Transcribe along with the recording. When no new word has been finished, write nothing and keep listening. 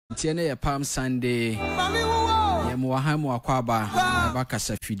Tiene ya Palm Sunday. Ya muahamu akwaba baka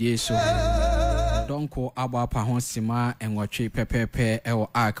safidie so. Donko aba pa honsima enwatwe pepepe ewo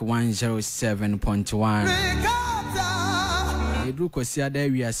arc 107.1. Edru kosi ada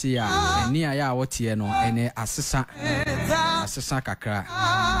wiase ya eni aya awotie no ene asesa kakra.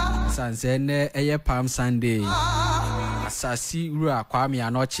 Sanse ne eye Palm Sunday. Asasi ru akwame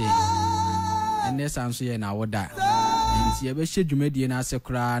anoche. Ene sanso ye na woda. Nti ye be hye dwumadie na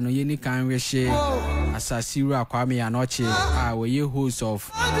asekura no ye ni kan wehye asasi ru akwame anoche we ye host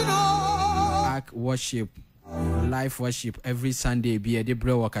of Ark worship, live worship every Sunday be a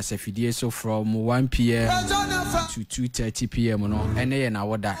debre work as a fidie so from 1 p.m. to 2:30 p.m. no ene ye na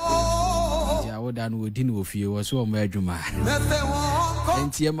woda ya woda no odi no ofie wo so mo adwuma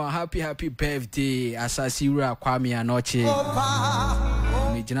enti ye ma happy birthday asasi ru akwame anoche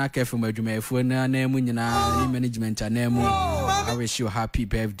me jina kefu mo adwuma efu na na mu nyina ni management anemu I wish you happy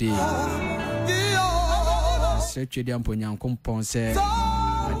birthday seche dia mponyankom ponse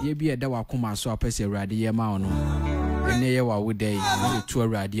ye bi eda wakoma so apese urade ye ma ono ene ye wa wodai ye tu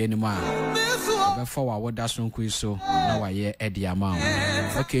urade ani ma be fa wa woda so nku so na wa ye edi ama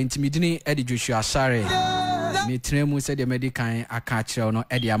okay intimidini edi Joshua Asare me tremu se de medican aka kire no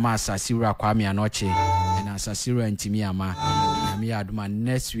edi ama asasi ru akwame anoche na asasi ru antimi ama na me aduma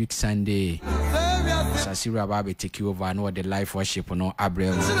next week Sunday asasi ru aba take over no the live worship no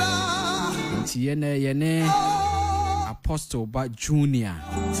abrel nti ye ne Apostleba Junior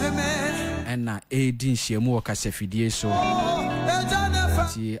and na Edin Shemu Kasefidie so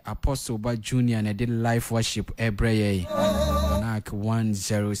the Apostleba Junior na did live worship every on Arc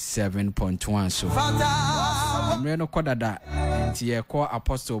 107.1 so mre no kodada nti ye ko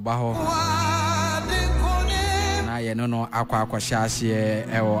Apostleba ho na ye no akwa hyase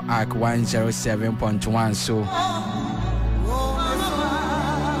e wo Arc 107.1 so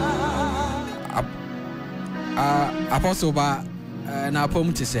Apostleba na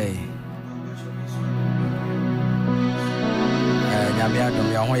pom to say nyame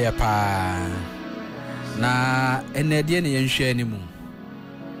adom ya ho ye pa na enede ne yenhwe animu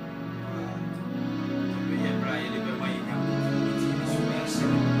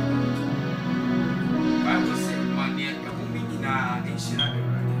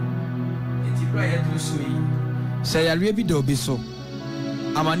say yalwe bi do obi so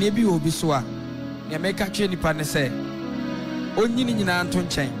amane bi obi so a ne meka twe nipa ne se onyini nyina nto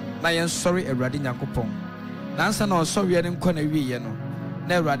nchen na yen sorry Awurade Nyankopɔn nansa na osɔre ne nkɔ na wiye no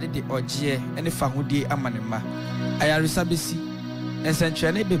na Awurade de ogye ene fa hodie amanema ayaresa besi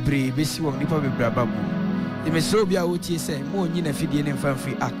ensentwe ne bebre besi wɔ nipa bebre ababu de mesro obi a wotie se mo onyi na fidie ne mfa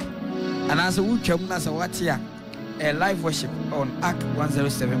free Ark anansa wutwam na sa wate a live worship on Arc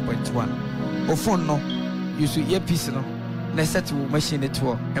 107.1 ofon no yusu earpiece no na set wo machine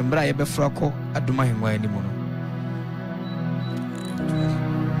to embra ye befra ko aduma henwa ani mu no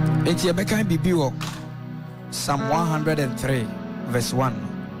enti ye bekan bibi wo Psalm 103 verse 1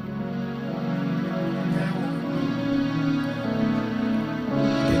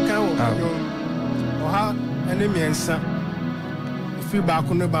 oha enemy ensa fi ba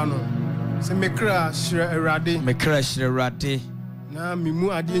ko no ba no se mekra shira Awurade na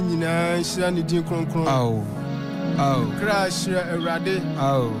mimu ade nyina shira ne din kronkron kra shira Awurade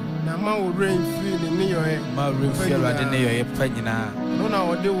na ma wo rain fi ne yoye ma rain fi Awurade ne yoye pa nyina no na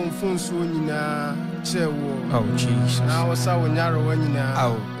wo de wo mfonso nyina chewo Jesus na wo sa wo nyaro wa nyina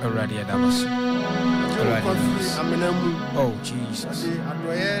Awurade ya dabaso Awurade amenamu Jesus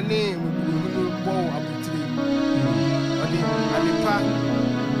adoye ne mu bo abutiri alipa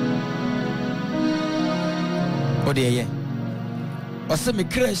odeye ose me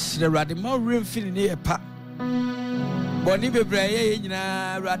crash the Awurade ma rain fi ne pa boni bebre ye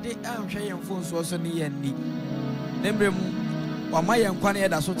nyina Awurade anhwe ye mfonso so ne ye ni nemrem wama ye nkwa ne ye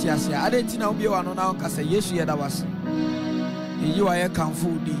da so te ase ade ti na obi wa no na onka se Yesu ye da wase yi wa ye kanfo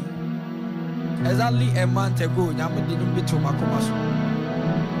di exactly a month ago nyame di no bitu makoma so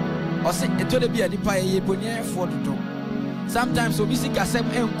ose eto de bia dipa ye boni e fo dodo sometimes obi sika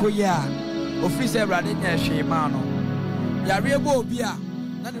sem enko ye a ofri se Awurade nya hwe ma no yare bo obi a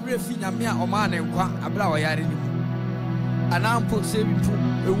na ne refi nyame a o ma ne nkwa abra wo yare ni anampo se bipu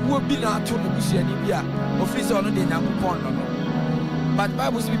ewu bi na ato no busuani bi a ofisi ono de Nyankopɔn no but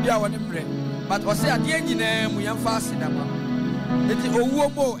Bible say bibia woni mre but o say ade nyina mu yemfa asedama eti owuo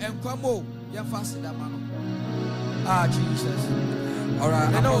mo enkwa mo yemfa asedama no Jesus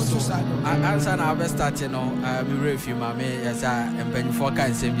alright answer na we start no me review mama yes empanifo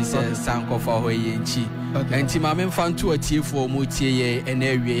kan sem bi say sanko for ho ye nchi enti mama mfa nto atiefo mo tie ye ena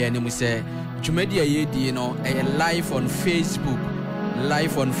awie ye ne mu say dwumadi ye di no live on Facebook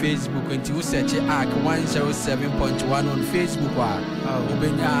live on Facebook. When you search ARC 107.1 on Facebook,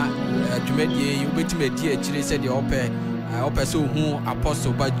 Ubenya Jumedi, Ubetimedia, Chile said the Opera so who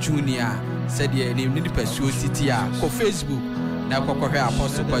Apostleba Junior said the name need to pursue city for Facebook. Now,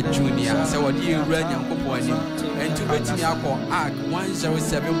 Apostleba Junior. So, what do you run your company? And to bet me ARC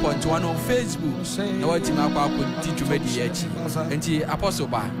 107.1 on Facebook. Now, what you make to media and the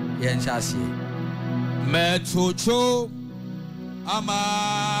Apostleba, Yanshasi. Metucho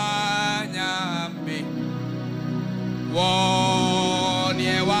Amanyami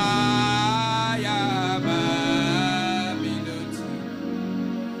Wanyewaya Babiluti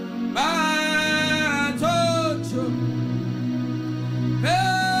Matocho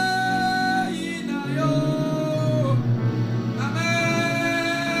Peinayo Amesani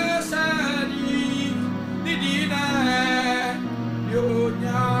Didina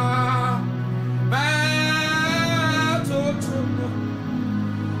Yonya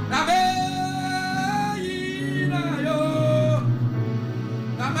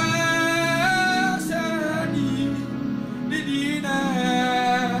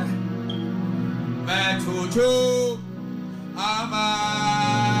Metucho Amanyami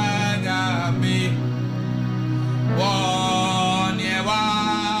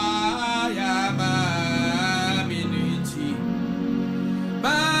Wanyewaya Maminiti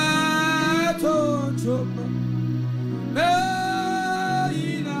Metucho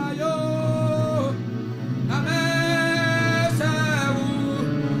Peinayo Amesewu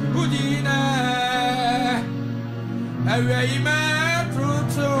Udine Ewei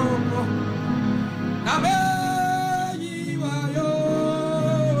Metucho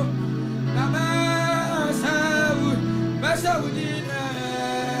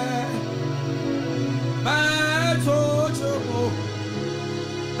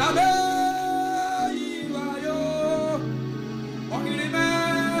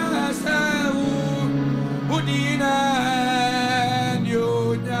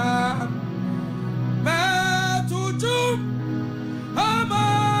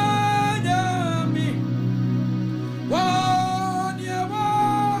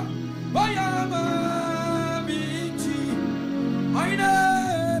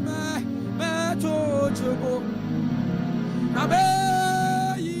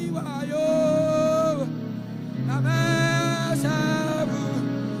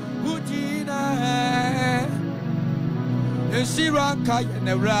Siranka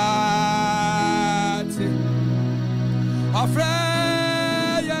Yenerati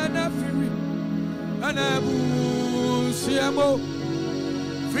Afreya Nafiri Anabu Siamo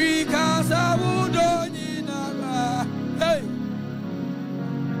Free Casa Wudonina Hey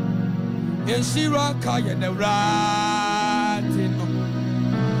in Siranka Yenerati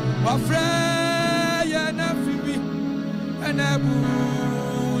Afreya Nafiri Anabu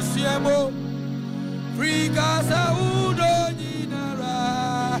Siamo Free Casa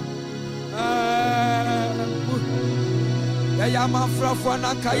Yama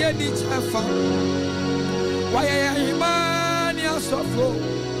Frafana Kayeni Chafa. Why Imani Asofo?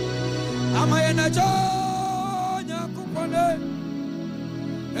 Am I in a Jonya Kupone?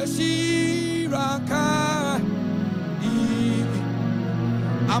 Esiraka.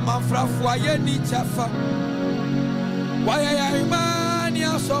 Am a Frafwayeni Chafa. Why Imani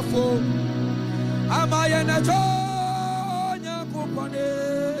Asofo? Am I in a Jonya Kupone?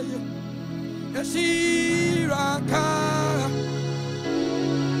 Esiraka.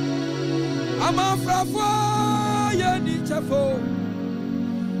 I'm a frafo, ni chafo.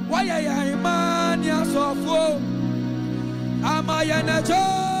 Why I man ya sofo? Am I an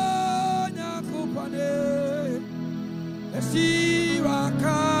ajonya kupane?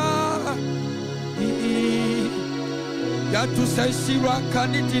 Siraka. Ya to say Siraka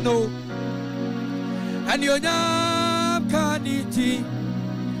nitino. And your name caniti.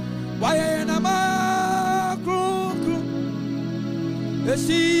 Why I am a crew?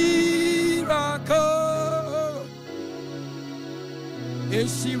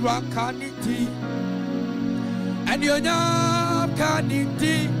 Esirakaniti and your name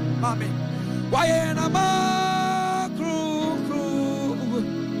caniti, mommy. Why am I crew?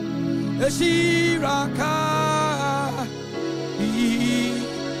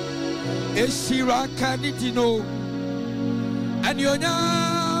 Esirakaniti no and your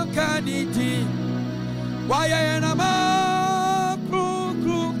name caniti. Why am I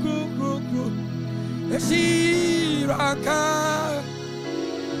Esiraka.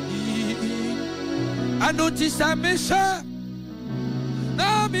 I notice I miss her.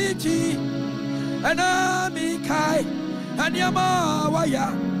 Namiti and Amikai and Yama Waya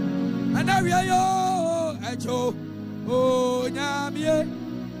and Ariayo Echo Oh, Nyamie.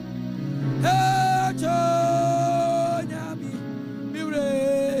 Ajo Nyami. Mire.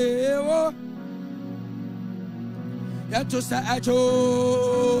 Yato sa ajo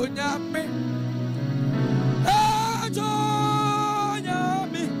Nyami. Ajo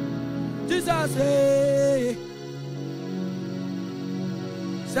Nyami. Jesus.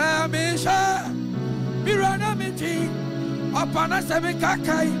 Samisha. Mirana miti. Apana sami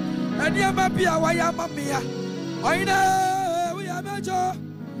kakai. And Yamapia Wayamamia. I know we are Ajo.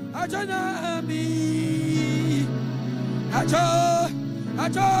 Ajo Nyami. Ajo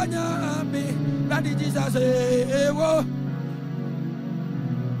Nyami. Daddy Jesus.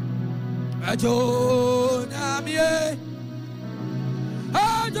 Ajo Nyami.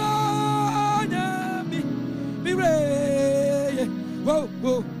 Ajo Nyami. Mire. Whoa,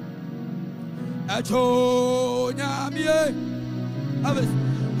 whoa. Ajo Nyami.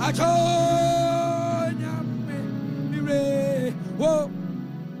 Ajo Nyami. Mire. Whoa.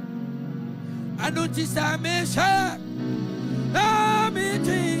 Anutisa Mesha.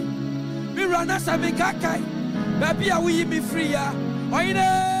 Amiti. Mirana Samikakai. Baby, are we me free? Oine.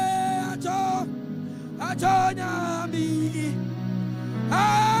 Ajo Nyami.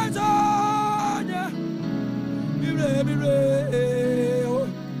 Ajo Nyami. Mire.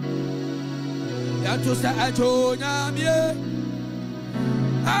 Yato sa Ajo Nyami.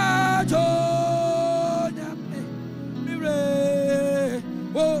 Ajo Nyami. Mire.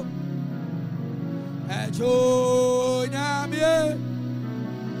 Oh. Ajo Nyami.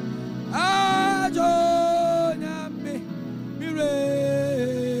 Ajo Nyami. Mire.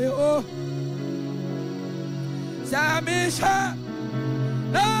 Oh. Samisha.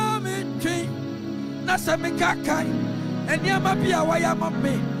 Namiti. Nasamikakai. And Yamapia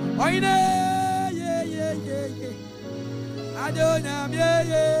Wayamame. Oine. Ajo Nyami.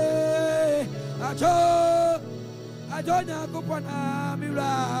 Ajo Nyakupana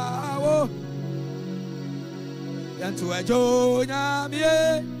Mirawo. Yantu Ajo Nyami.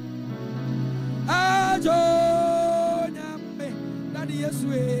 Ajo Nyami. Daddy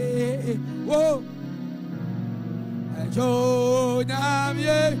Yeswe. Whoa. Ajo Nyami.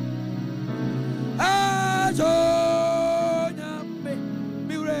 Ajo Nyami.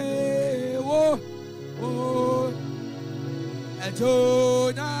 Mire. Whoa. Whoa. Ajo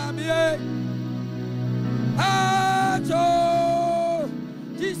Nyami. Ajo.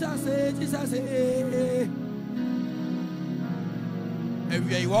 Jesus.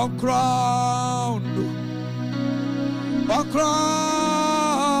 Every one crown.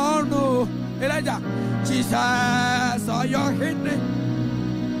 Elijah. Jesus, are your hidden.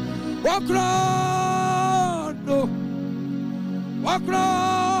 One crown.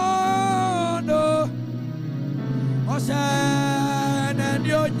 Ocean and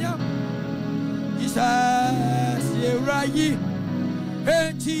Yonya. Jesus, you're right.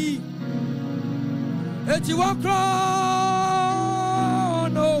 Eti one crown.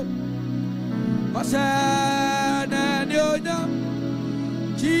 Ocean and Yonya.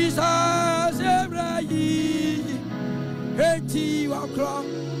 Jesus, you're right. Eti one crown.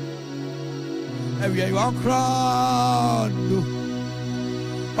 Every one crown.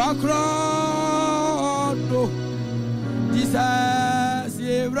 Jesus,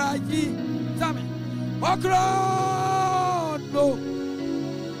 you're right. Sammy. Wakrono,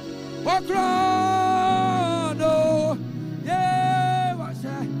 yeah,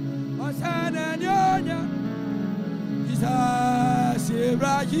 what's and yonya, Jesus,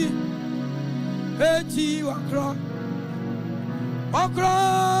 Raji, Eti Wakrono,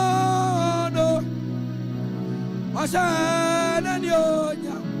 what's and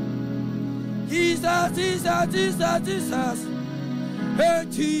yonya, Jesus,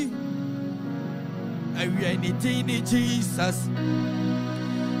 Eti. I will need Jesus.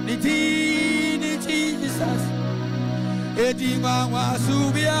 Need Jesus. Edi mama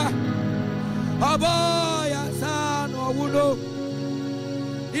subia. Aboya san owuno.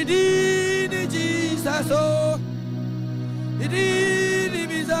 Need Jesus. Oh. Need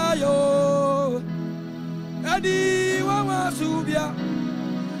misayo. Edi mama subia.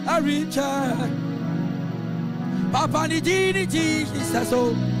 Aricha. Papa need Jesus.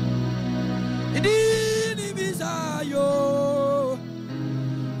 Oh. Idini bisayo,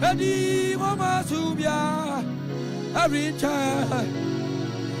 edi mama subia, aricha.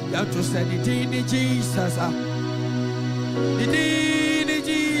 You have to say idini Jesus, idini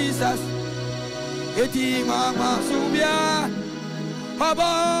Jesus, edi mama subia,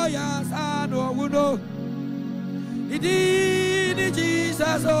 abaya sano wuno, idini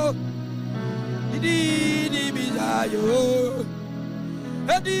Jesus, oh, idini bisayo.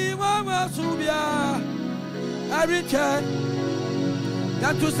 Edi mama subia, every time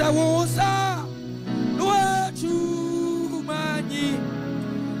that to say wosa no chu mani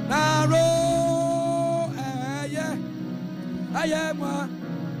naro ayema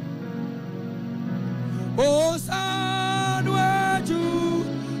wosa no chu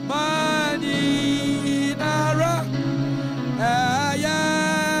mani naro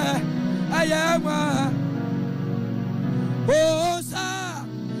ayema wosa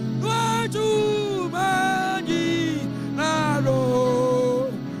no chu mani naro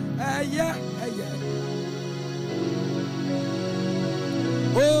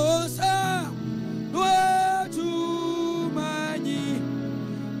Osa no tu mani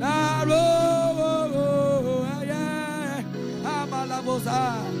naro amala bosa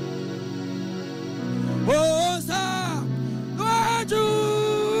Osa no tu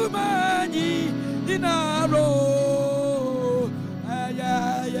mani naro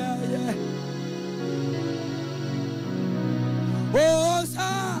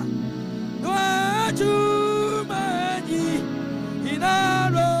Osa no tu mani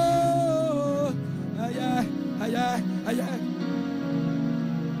naro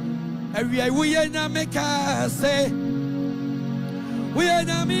we na make us say we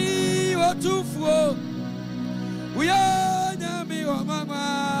na mi o tufu we na mi o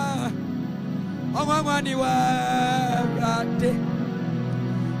mama ni wa brate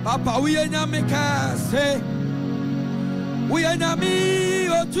papa we na make us say we na mi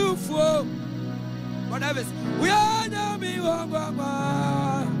o tufu whatever we na mi o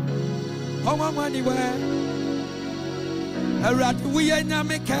mama ni wa Arat we na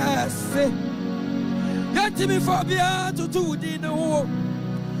make us say yet me for bia to do no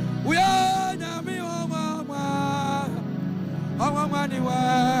we na me o mama ni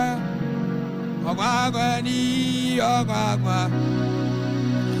wa mama ni o mama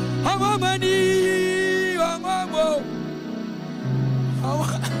ni o mama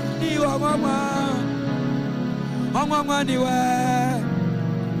ni o mama ni wa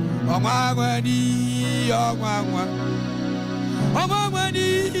mama ni o mama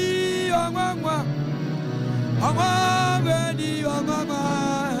Amamani, amama, amamani,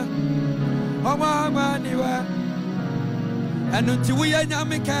 amamani wa. And until we are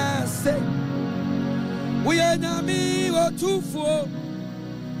Namika say, we are Nami or two for,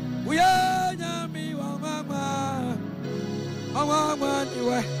 we are Nami, amama, amamani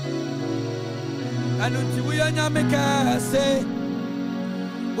wa. And until we are Namika say,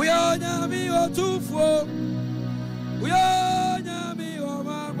 we are Nami or two for, we are.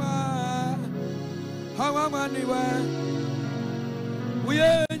 Mama ni wa we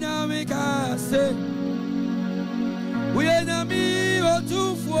na me ka se we na mi o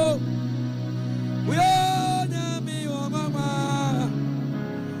tufu we na mi o mama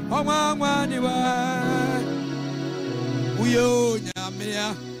ni wa we na me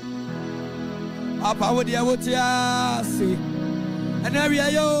ya apa wo dia wo ti ase and area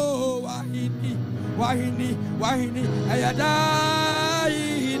yo wahini ayada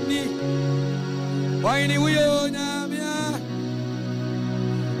Why ni we na mia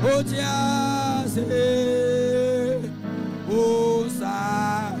otia se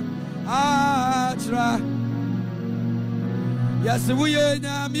osa atra yes we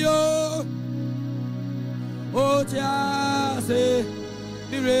na mio otia se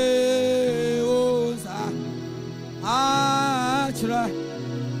dire osa atra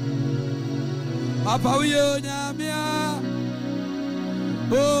papa we na mia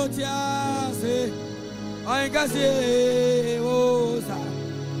otia se I can say, oh,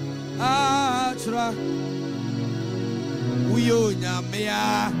 Atra, we own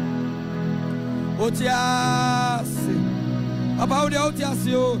Yamea, Otias, about the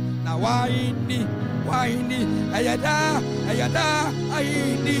Otiasio, now why ni, Ayada,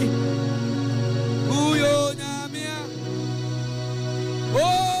 Aini, Uyo Yamea,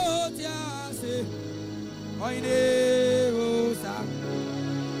 Otias, Oine, Osa,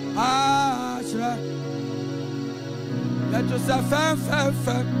 Atra. Let us have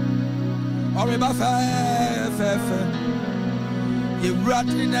fun, or about fun. You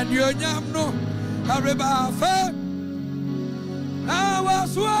rattling and you no, Hariba fun. I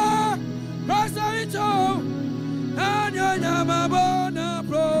was one, Rosarito, and your Yamabona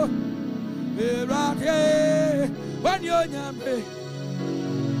pro. Be right when you're Yambe.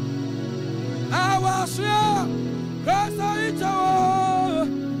 I was one, Rosarito,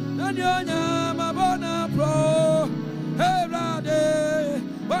 and your Yamabona pro.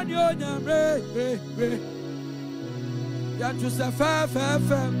 When you're young, you have to say, fair,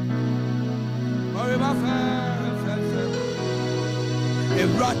 or about fair. A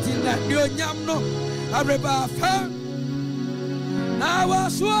rotting that you're young, no, Areba fam. Na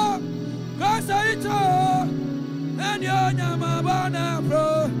waswa kasaito. And your nyama bana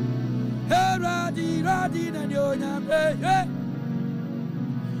pro. Hey radi and your nyama.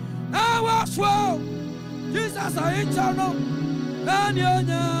 Na waswa Jesus I eternal. And your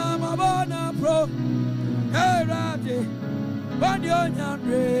nyama bana pro. Hey radi and your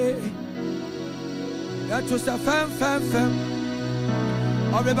nyama. That was a fam.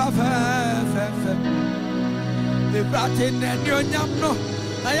 Areba fam. The bratin and your nyamno.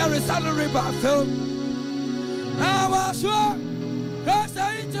 I have a salary back film. I was sure. Cause I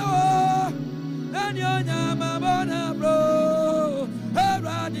enjoy. And your nyama bona bro.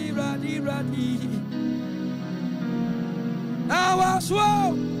 Radi. I was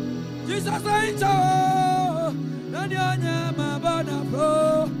sure. Jesus I enjoy. And your nyama bona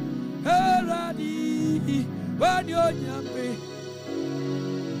bro. Radi. When your nyambe.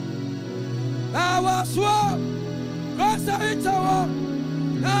 I was sure. Cause I enjoy.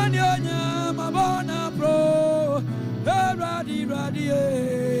 And your nyama bona pro. Radi.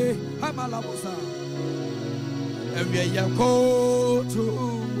 I'm a labosa. And we are go to.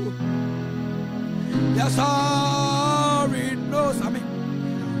 Yes, sorry, no, Sammy.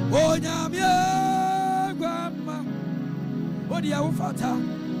 Oh, nyamia, grandma. Oh, dear, fata.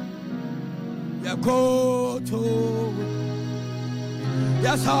 Ya go to.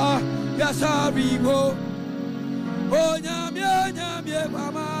 Yes, sorry, go. Oh, nyamia,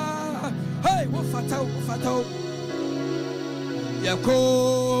 mama. Hey, what fata. Ya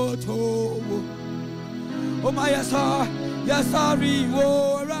go to. Oh, my, yes, sorry,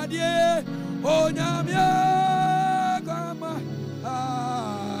 oh, radie. Oh, nyamia, grandma.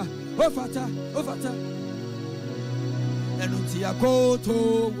 Ah, oh, fata. And until go to.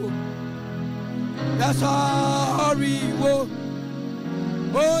 Yes, sorry, oh,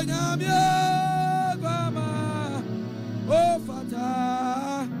 nyamia, grandma. Oh,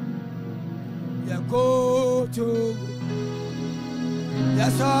 fata, ya go to.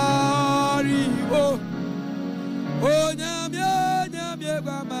 Yes, sorry, oh, nyamia,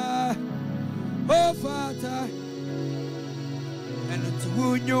 grandma. Oh, fata, and it's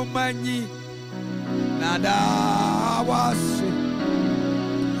wound your money. Nada was.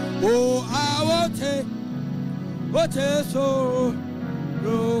 Oh, I want it. What is so?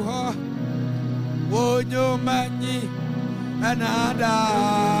 Roha, wound your money. Another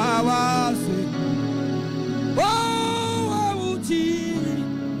was it. Oh, I would see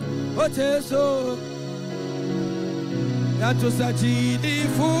what is so. That was a genie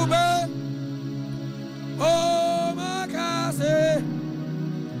fuba. Oh, my case.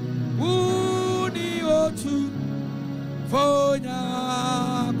 Would you to for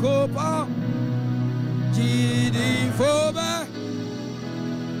ya copa? Genie fuba.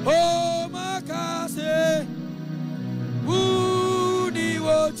 Oh, my case.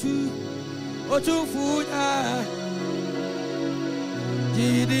 Otu funya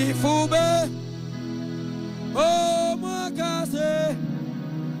Jidi fube Oh makase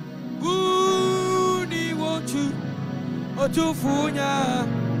Uni wotu Otu funya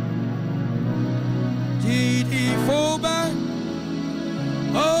Jidi fube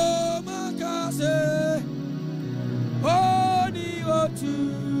Oh makase Oni otu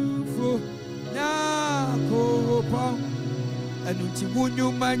funya Kopa Anuti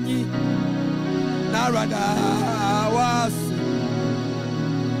wunyu manyi Narada was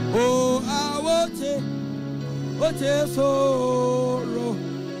Oh awote Ote soro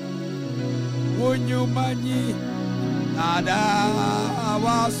Wunyu manyi Nada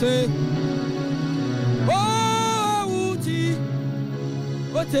was Oh awuti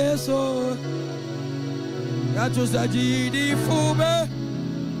Ote soro Yatusa jidi fube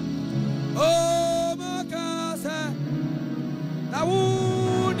Oh makasa Na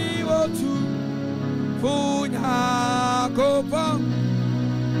wuni otu Funya kopam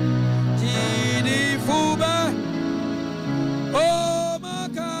Jini fuba Oh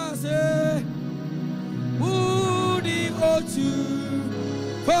makase Wuni otu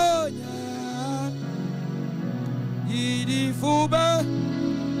Funya Jini fuba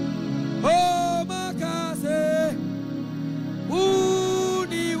Oh makase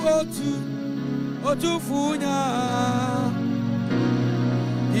Wuni otu funya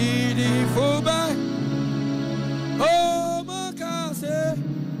Jini fuba Oh makase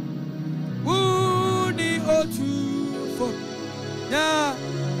Wuni otu for ya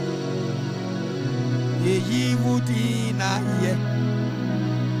Ye wudi na ye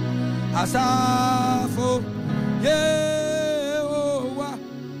Asafo ye owa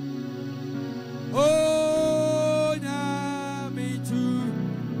Oh nya mi tu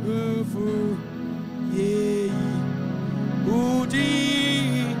fu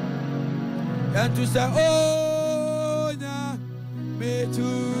and to say, oh, na me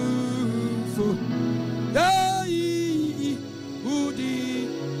too for ye woody,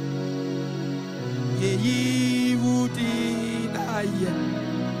 ye woody,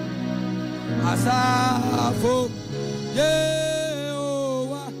 asafo, ye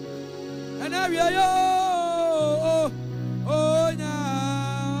oh, and I yo, oh,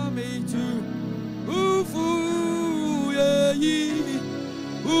 na me too, ufu, ye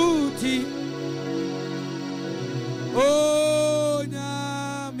woody. Oh,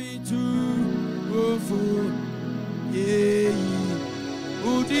 nyami tu ofu ye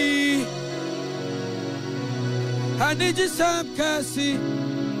udi haniji sam kasi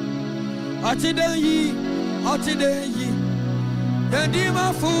atideyi yandi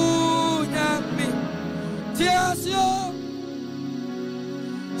mafu nyami tiasio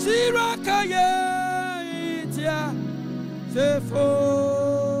siraka ye tia sefo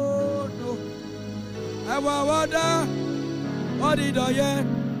Awawada, Odidoye,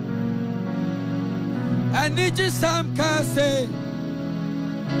 and Niji Sam Kase,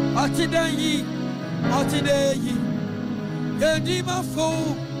 Otideyi, Yendima Fo,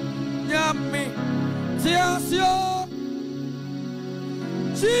 Yami, Tiasio,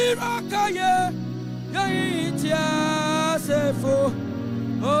 Chirakaye, Yayitia Sefo,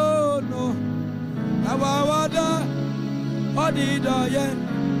 oh no, Awawada, Odidoye.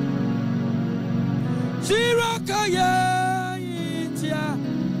 Chirakaye itia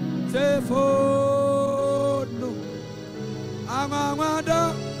sefo no amamada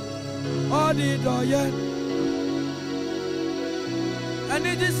odidoye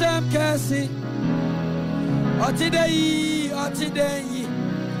ani disam kasi otideyi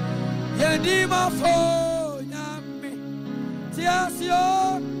yendi mafo nyame tiasio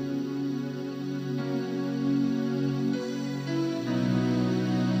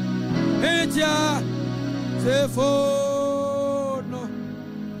itia Sefo no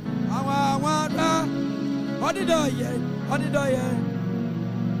awawada odidoye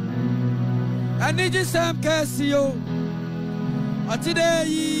aniji sam kasio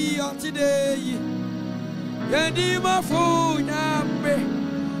otideyi yendi mafu nyambe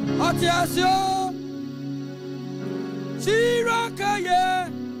otiasio chirakaye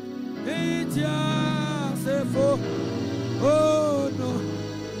itia sefo oh no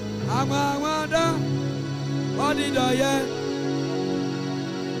awawada Odidoye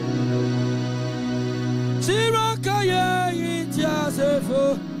Chirakaye itia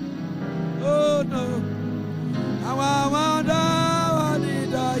sefo oh no awawada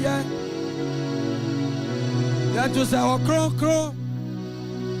odidoye Yantu se okronkron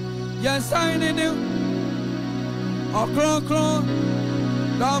Yen signing you okronkron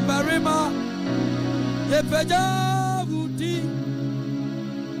Lamberima Yepeja wuti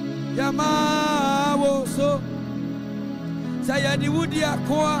Yama woso Sayadi wudi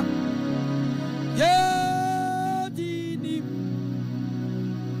akwa Yedini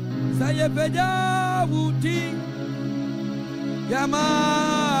Sayepeja wuti Yama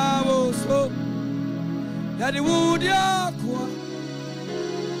woso Yadi wudi akwa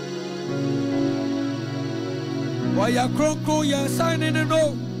Waya kronkro ya signing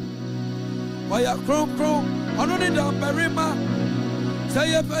no Waya kronkro Anoni damberima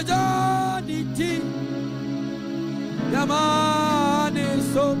Sayepeja niti Yamani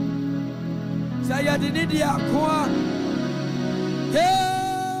so Sayadini diakwa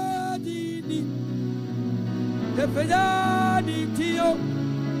Yedini Yepeja nitiyo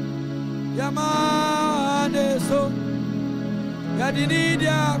Yamani so Yadini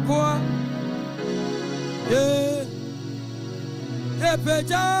diakwa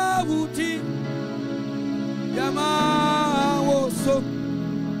Yepeja wuti Yama so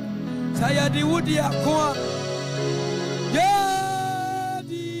Sayadi wudi akwa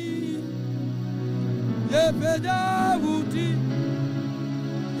Yepeja wuti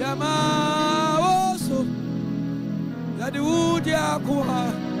Yama so Yadi wudi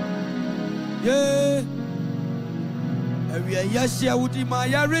akwa Yasia wudi ma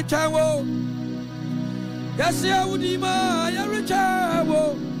ya rechawo Yasia wudi ma ya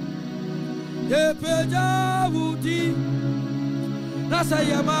rechawo Yepeja wuti Nasa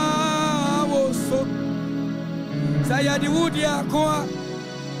yama woso Sayadi wudi akwa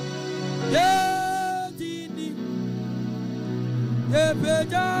Yedini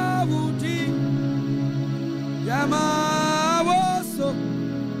Yepeja wuti Yama woso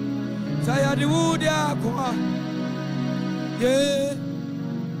Sayadi wudi akwa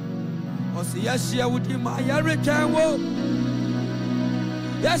Osi yasia wudi ma ya rechawo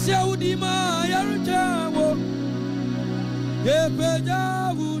Yasia wudi ma ya rechawo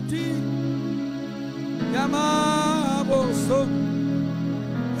Yepeja wuti Yama boso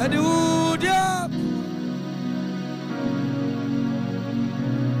Edudia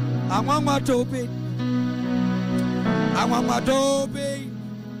Amama tope Amama tope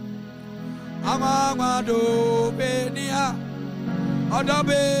Amama tope Nia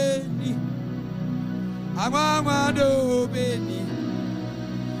Odobe ni Amama tope ni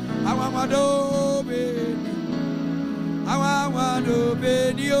Amama tope ni Amama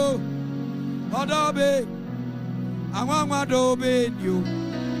tope ni o Odobe Amama tope ni o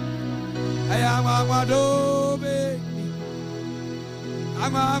Amama tope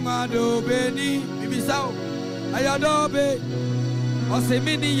Amama tope ni Bibisao Ayadobe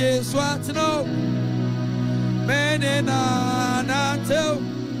Osemini Yeswatno Menena Nantel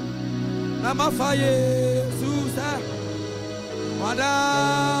Namafaye Susa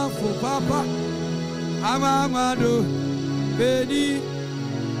Wada for Papa Amamado Beni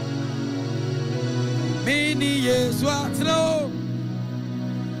Mini Yeswatno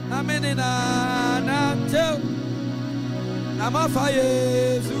Namenena Nantel Namafaye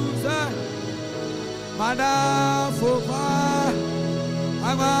Susa Wada for Papa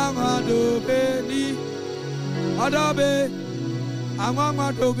Amamado Beni Adobe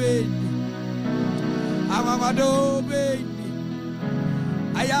Amamado Beni Amamado Beni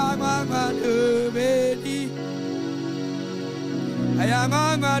Ayamamado Beni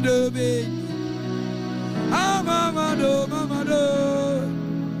Ayamamado Beni Amamado Mamado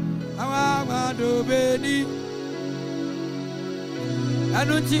Amamado Beni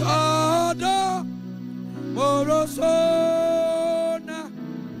Anunti Odo Moroso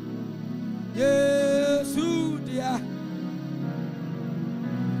Yesu dia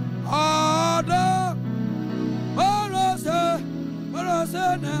Ada Morosa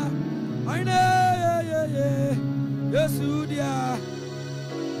na Aine Yesu dia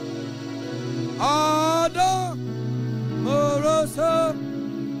Ada Morosa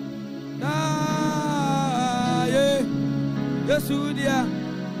na Yesu dia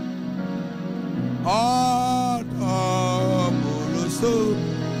Ada Morosa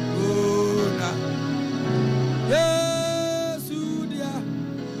Yesu dia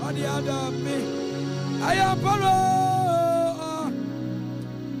adi adame ayaparo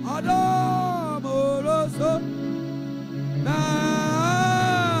adamoroso na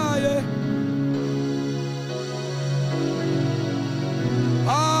ye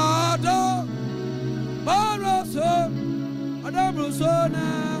adamoroso na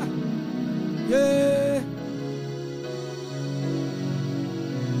ye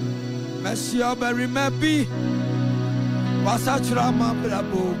Monsieur Barry Mappy Wasachra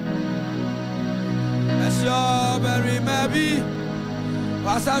Mambrabo Monsieur Barry Mappy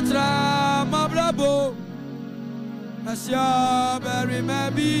Wasachra Mambrabo Monsieur Barry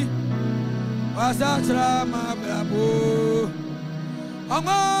Mappy Wasachra Mambrabo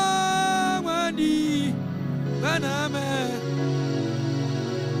Amani Baname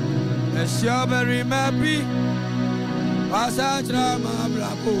Monsieur Barry Mappy Wasachra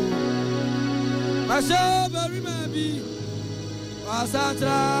Mambrabo Monsieur Barry Mappy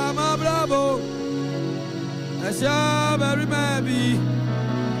Wasachra Mambrabo Monsieur Barry Mappy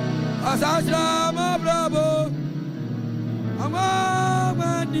Wasachra Mambrabo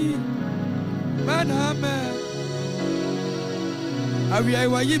Amani Baname Awi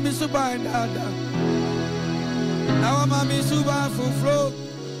wa yimi suba ndada Na wa mami suba fufro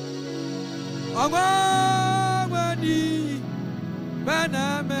Amani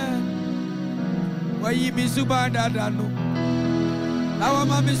Baname wa yimi suba ndada no Na wa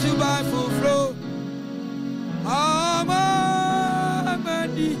mami suba fufro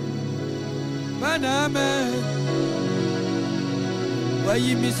Amani Baname wa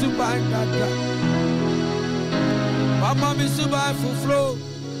yimi suba ndada Mama mi suba fufro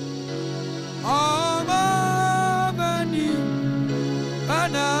Amani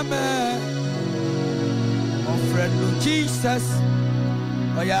Baname Oh friend no Jesus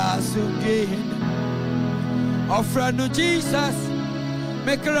Oh yeah so gain Oh friend no Jesus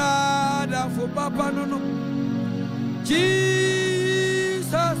Make rada for papa no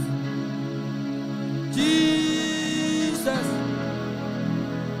Jesus Jesus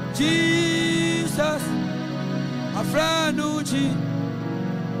Jesus Afranuchi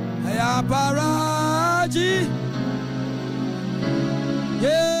Ayaparaji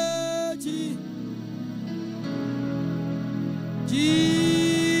Yeji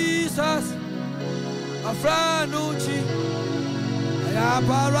Jesus Afranuchi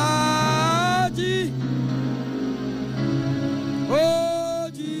Ayaparaji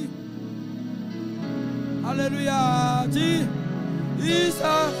Oji Hallelujah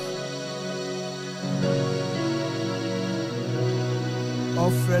Jesus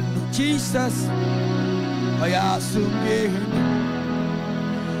friend Jesus. Oh yeah, soon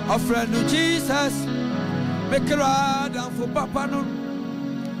a friend Jesus. Make a ride down for Papa no.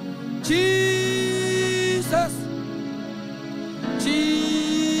 Jesus,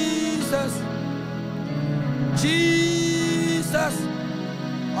 Jesus, Jesus.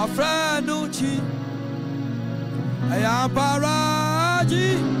 A friend no chi. I am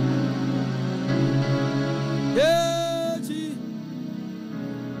Paraji. Yeah,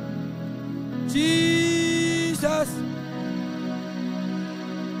 Jesus.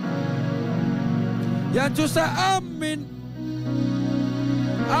 Ya to say amen.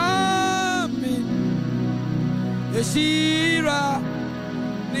 Amen. Esira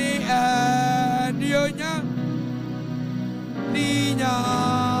ni anionya ninya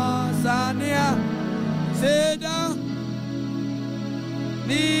sania seda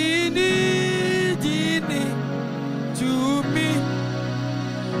ni jini to me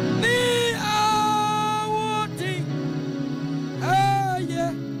ni awoti aye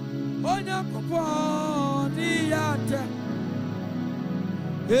onya kopo ni yate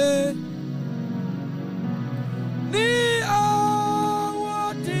ni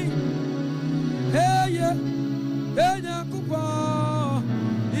awoti aye onya kopo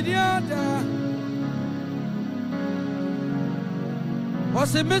ni yate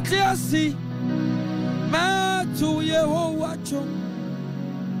Osemetiasi ma tu Yehovah cho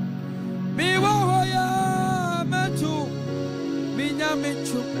mi wohoya ma tu mi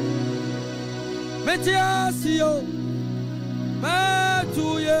nyamecho metiasi yo ma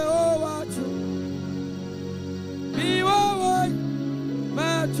tu Yehovah cho mi wohoy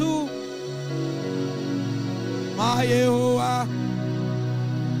ma tu ma Yehovah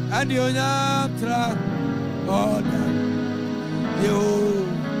and yonyatra oda yo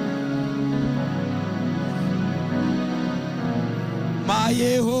my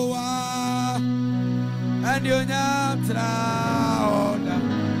Yehovah and your name traoda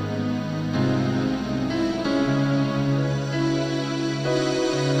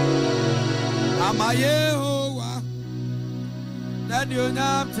my Yehovah and your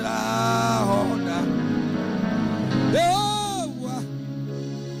name traoda Yehovah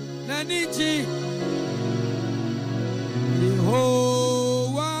nanichi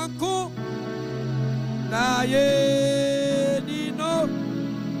Yehovah ko na ye ni no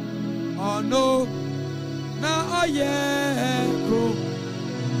oh no na oye ko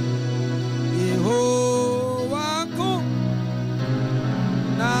Yehovah ko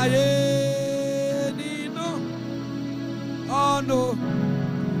na ye ni no oh no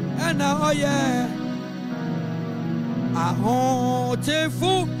na oye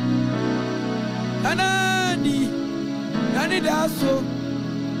ahotefu Nani daso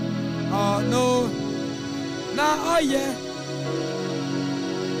oh no na oye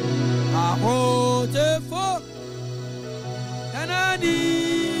ahotefu nani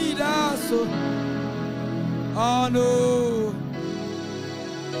daso oh no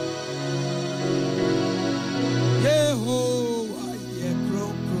Yehovah ye kro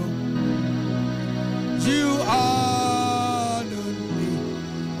you are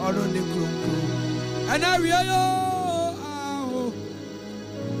no ni kro and I real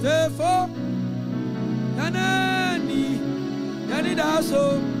therefore, Nani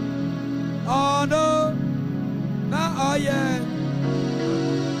daso, oh no, na oye,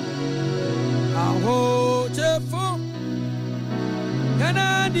 aho therefore,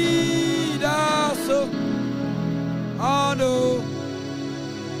 Nani daso, oh no,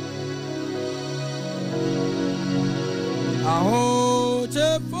 aho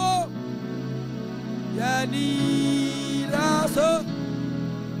therefore, Yani daso.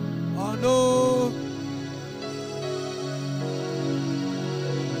 Oh no,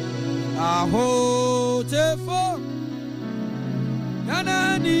 aho tefo,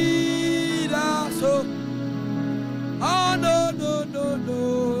 nana ni daso. Oh no no no no,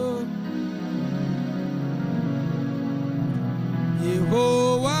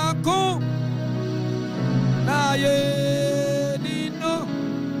 Yehovah ko na ye ni no.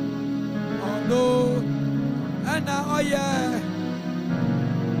 Oh no, ana oye.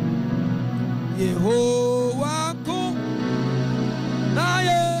 Yehovah ko na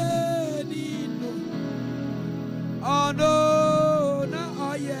ye ni no oh no na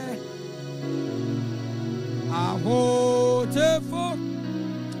oye aho tefo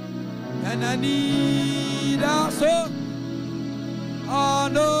na ni daso oh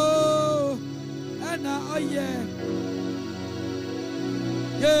no na oye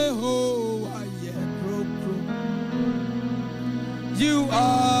Yehovah ye kro you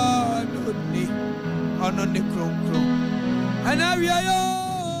are on the chrome and I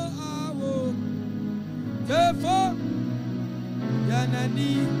Therefore,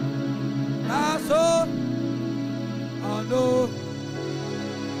 Yanani, Aso, oh no.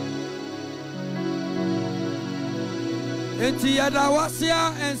 Enti Yadawasia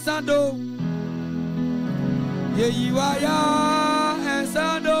and Sando, Yeyiwaya and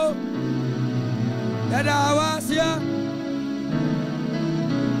Sando, Yadawasia,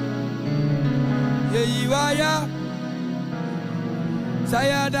 Yeyiwaya,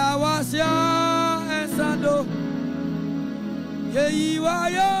 Sayadawasia and Sando,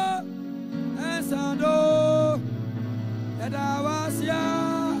 Yeyiwaya and Sando, Yadawasia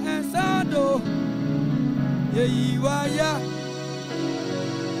and Sando, Yeyiwaya.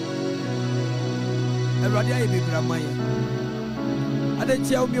 Everybody, I be Gramaya. I didn't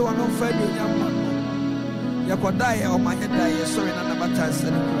tell me one of Freddy young man. Yakodai or my head, I saw in another time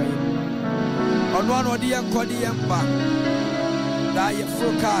celebrating. On one or the Cody and Ba. Die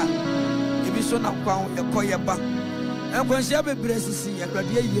Fruka. If you saw not found your Koyaba. And when she have a blessed to see a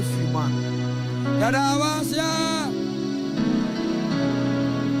graduate, you free man. Yada was ya.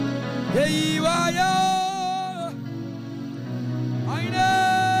 Yeyiwaya.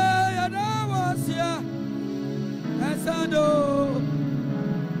 Sando,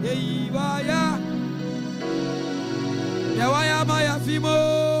 Yeyiwaya, Yawaya Maya Fimo,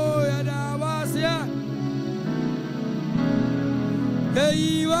 Yadawasia,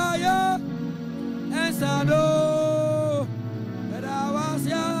 Yeyiwaya, and Sando,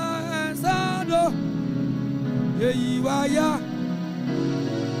 Yadawasia, and Sando, Yeyiwaya,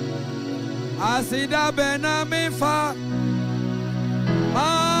 Asida Benamifa,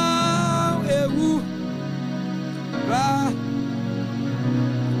 Ma Ewu.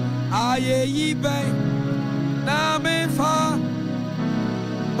 Aye ye bang na me fa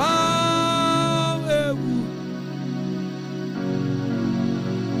ma ewu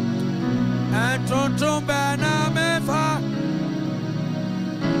and tron ba na me fa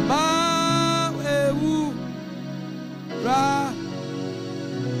ma ewu ra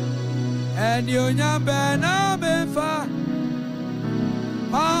and you nyam ba na me fa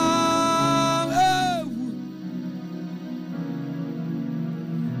ma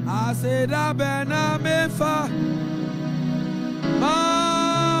I said, I bena me fa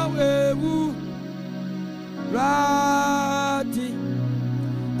ma ewu rati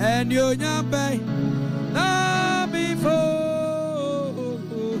and you nyambe na me fo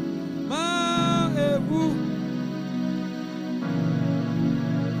ma ewu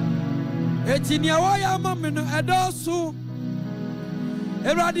etinia waya mamino edosu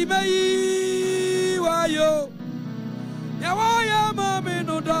eradi meyi wayo Yawaya mami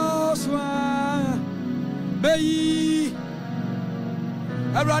no doswa beyi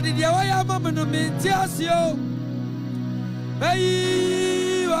Aradi yawaya mami no mintiasio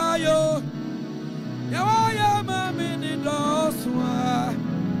beyi wayo Yawaya mami no doswa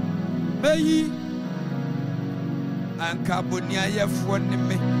beyi Ankabonia yefuo ni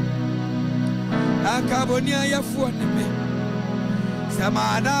me Ankabonia yefuo ni me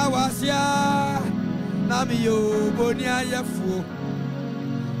Samana wasia Namiyo bonia yafu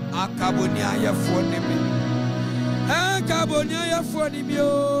Akabonia yafu nimi Akabonia yafu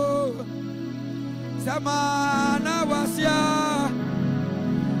nimyo Samana wasia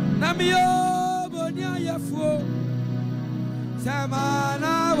Namiyo bonia yafu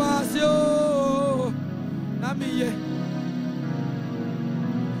Samana wasio Namiye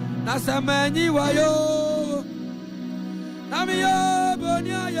Nasamani wayo Namiyo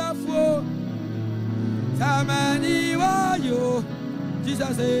bonia yafu Samani wayo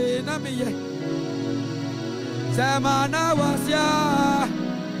Jesus na miye Samana wasya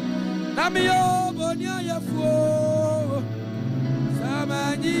na miyo bonia yafuo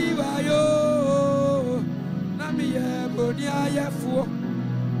Samani wayo na miye bonia yafuo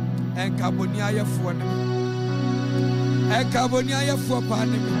Enka bonia yafuo Enka bonia yafuo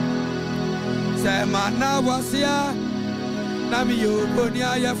panimi Samana wasya na miyo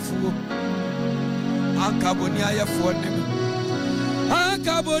bonia yafuo Ankabonia ya fuonimi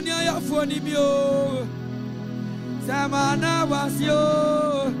Ankabonia ya fuonimi o Samana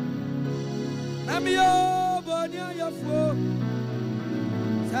wasio Namiyo bonia ya fuo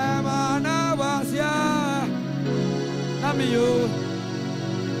Samana wasya Namiyo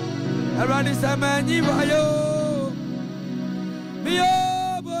Arani samani wayo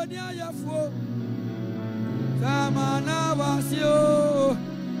Miyo bonia ya fuo Samana wasio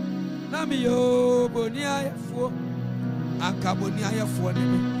Namiyo bonia yafuo Ankabonia yafuo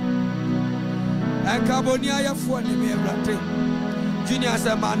nimi Ankabonia yafuo nimi Ebrate Junior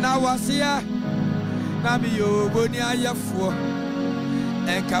Samana wasia Namiyo bonia yafuo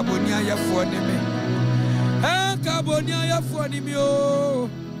Ankabonia yafuo nimi Kabonia ya fonimio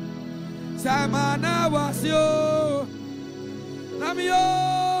Samana wasio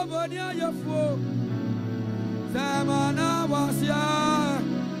Namio bonia ya fo Samana wasia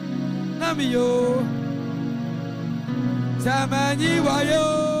Namio Samani wayo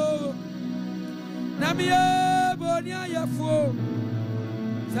Namio bonia ya fo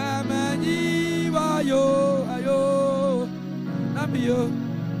Samani wayo ayo Namio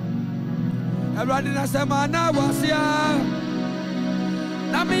Everybody Samana wasia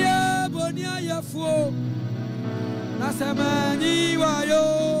Namia bonia ya fuo Nasamani wayo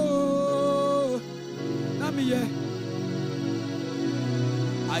Namia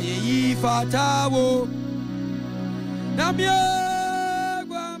Ayeyi fatawo Namia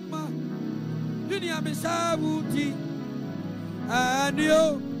Guama Junior Misabuti And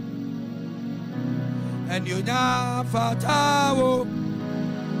you na fatawo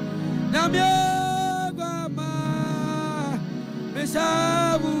Namia Guama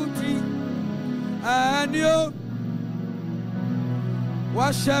Misabuti And you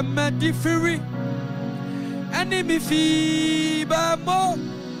wash a mediferi enemy fever more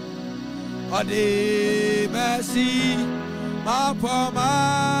or the mercy my poor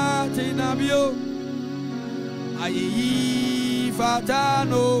Martinabio Aye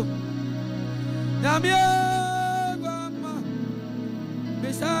Fatano Namia Guama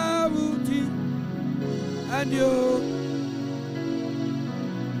Misabuti and you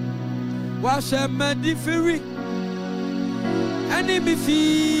wash a mediferi enemy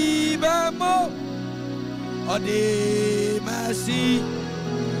fever more or the mercy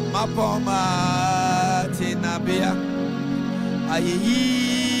my poor Martinabia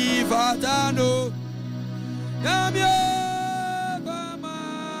Aye Fatano Namia Guama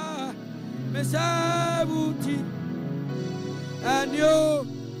Misabuti and you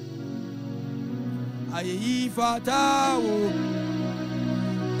Aye Fatao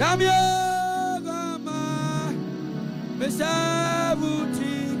Namia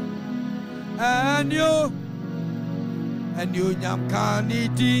Misabuti and you nyam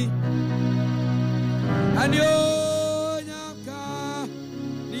kaniti and you nyam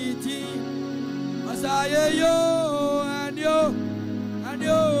kaniti Masaya yo and you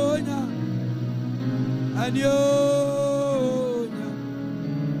nyam and you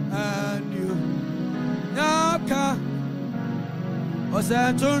nyam ka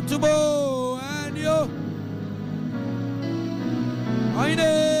Osanton tubo and you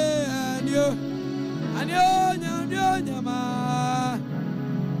and you nyama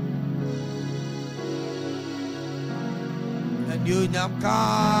and you nyam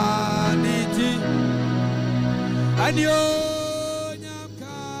kaniti and you nyam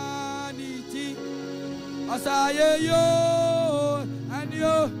kaniti Asaye yo and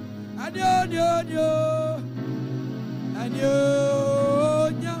you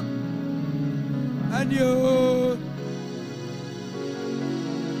nyam and you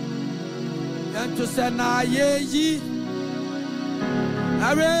to sana yeyi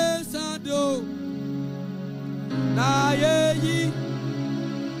aresado na yeyi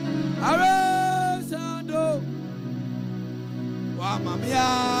aresado wa mamia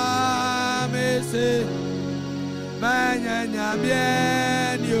mese manyanya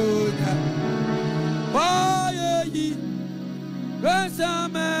bieni onya wa yeyi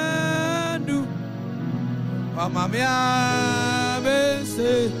resamendu wa mamia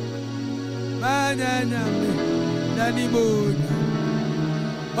mese Manana Nanimona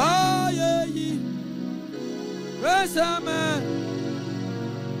Baye Resama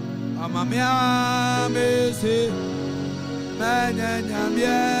Amamia Mese Manana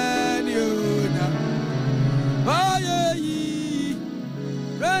Mianiona Baye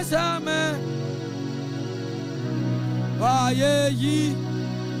Resama Baye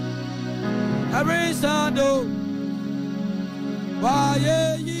Arisando Baye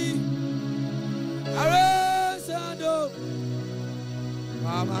Arresando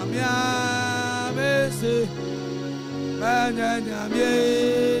Mama mia mese Mananya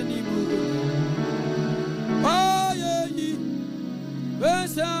mieni mu Oye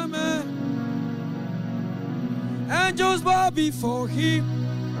Besame Angels bow before him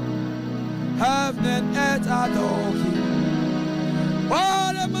Heaven and earth adore him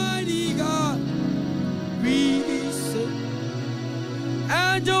What a mighty God we serve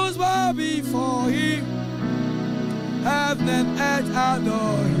Angels bow before him Heaven and earth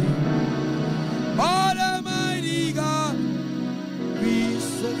adore him What a mighty God we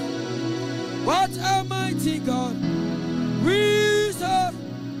serve What a mighty God we serve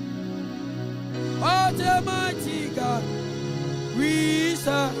What a mighty God we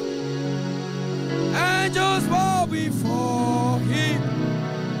serve Angels bow before him.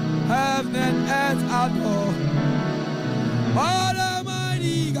 Heaven and earth adore.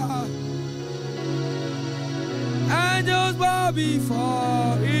 Almighty God. Angels bow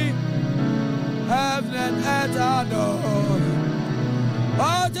before him. Heaven and earth adore him.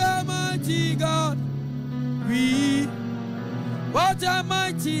 What a mighty God we, what a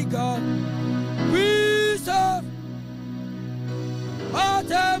mighty God we serve.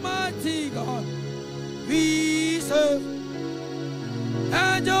 What a mighty God we serve.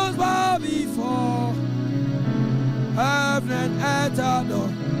 Angels bow before, heaven and earth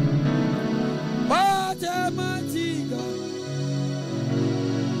adore. What a mighty God.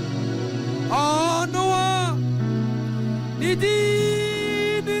 Oh no, did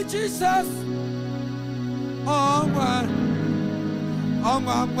Jesus. Oh man,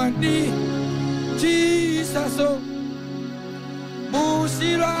 Jesus. Oh,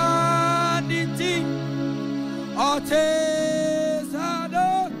 Musira niti, Otesado.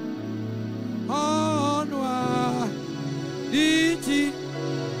 Oh no, niti,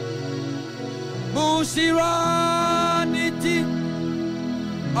 Musira niti,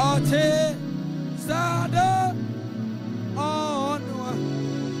 Otesado. Oh no,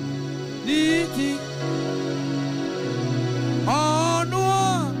 niti. Oh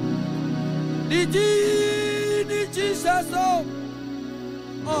no, niti, Jesus.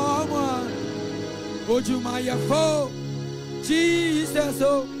 Oh man, would you my foe, Jesus?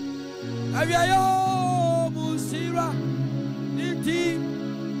 Oh, Aviayo Musira, niti,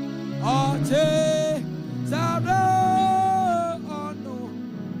 Ote, Sabra. Oh no,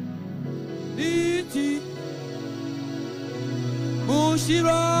 niti,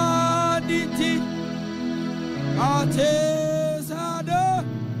 Musira, niti, Ote.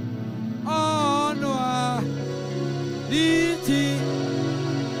 Niti,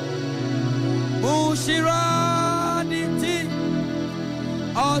 Mushira, niti,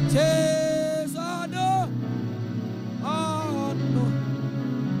 Otezado, oh no,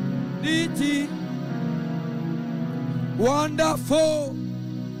 niti, wonderful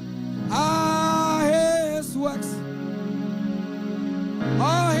are his works,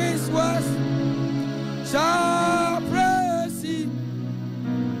 all his works shall praise him,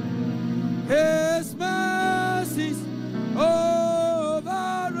 his mercies over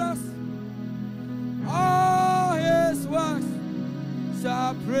us, all his works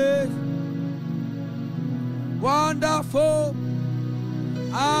shall praise. Wonderful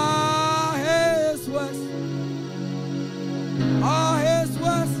are his works, all his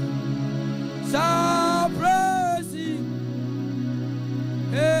works shall praise him,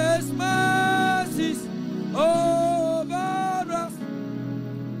 his mercies over us,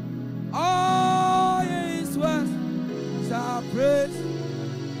 all his works shall praise.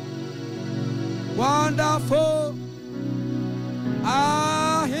 Wonderful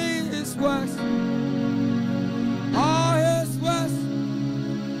are his works, all his works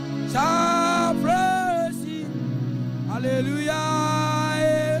shall praise him.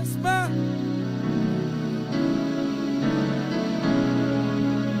 Hallelujah, his man.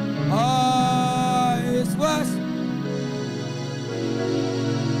 All his works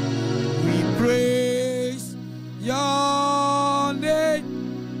we praise your name.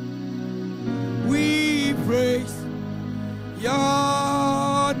 We praise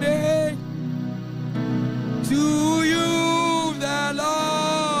your name. To you, the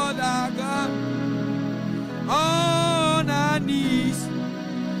Lord our God, on our knees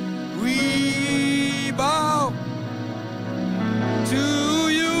we bow. To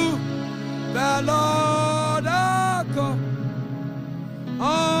you, the Lord our God,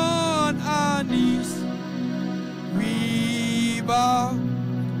 on our knees we bow.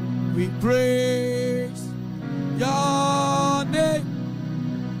 We praise your name.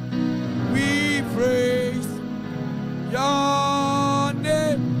 We praise your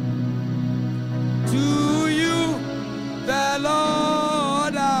name. To you, the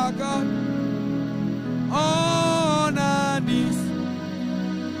Lord our God, on our knees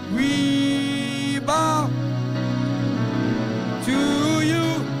we bow. To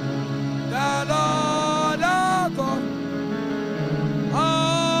you, the Lord our God,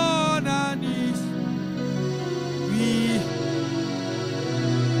 on our knees we.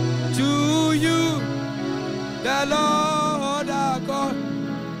 To you, the Lord our God,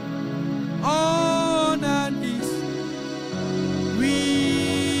 on our knees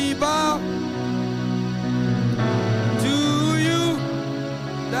we bow. To you,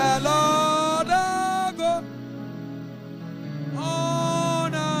 the Lord our God,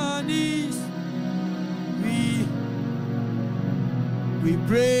 on our knees we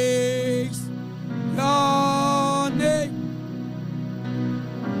praise your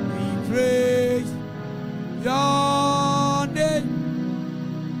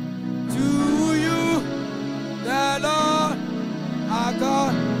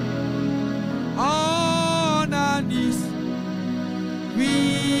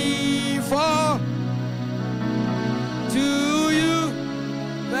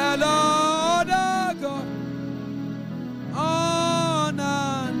the Lord our God on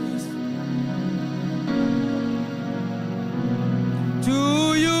our knees. To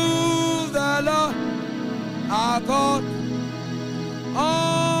you, the Lord our God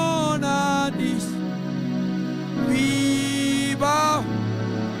on our knees. We bow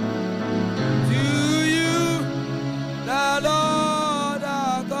to you, the Lord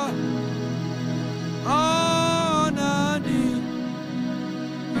our God on our knees.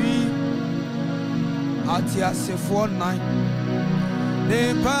 Atiase for night,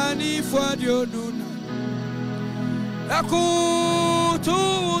 the penny for your luna. Yakutu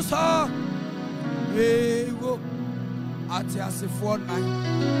sa, ego. Atiase for night,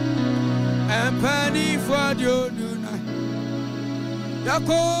 and penny for your luna.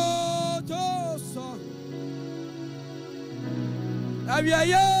 Yakutu sa, Abia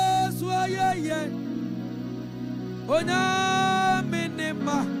yes, wa ye. Ona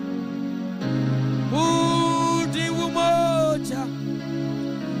minima. Udi umoja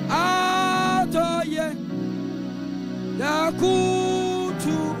atoye yakutugo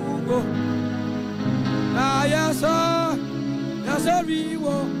na yasa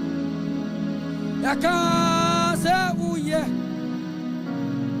riwo yakase uye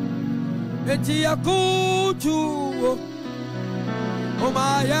eti yakutugo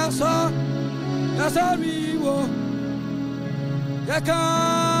oma yasa riwo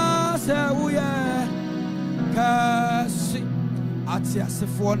yakase uye kasi atiase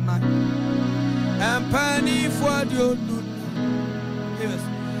for night and penny for the luna. Yes,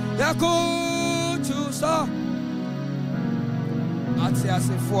 yako chusa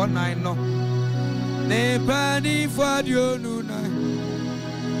atiase for night no ne penny for the luna.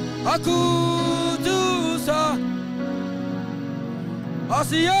 Aku chusa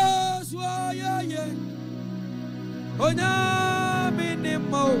asias wa ye onya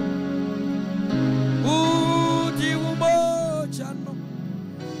minimo. Uti umoja no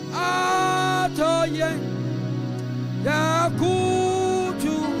atoye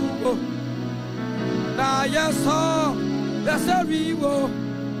yakutu na yasa riwo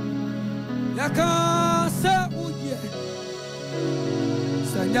yakase uye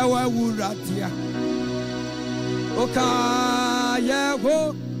sanyawa wuratia okayewo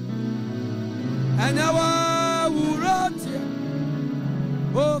anyawa wuratia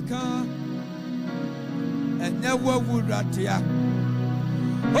oka enyewo wuratia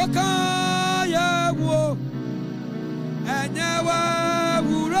okayewo enyewo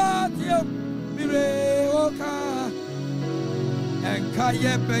wuratia mire oka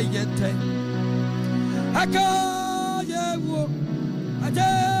enkaye beyete akayewo aje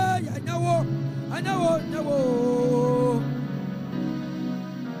enyewo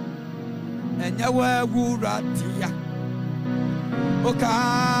enyewo wuratia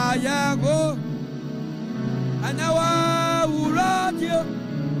okayewo anyawa uradio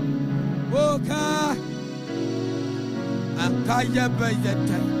oka akaya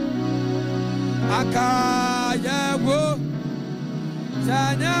beyete akayewo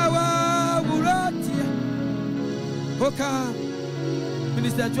anyawa uradia oka.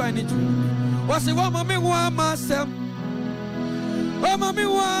 Minister join it. What's the one mommy want myself? Oh mommy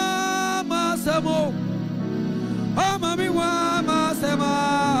want myself. Oh mommy want myself.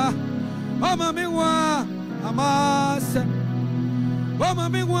 Oh mommy want myself. Oh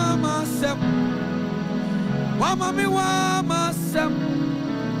mommy want myself. Oh mommy want myself.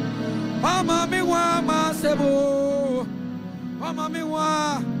 Oh mommy want myself. Oh mommy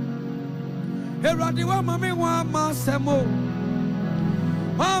want. Hey Roddy, oh mommy want myself.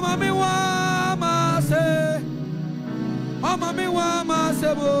 Oh mommy want myself. Oh mommy want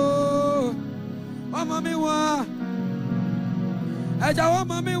myself. Oh mommy want. Eja oh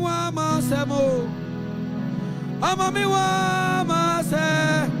mommy want myself. Oh mommy want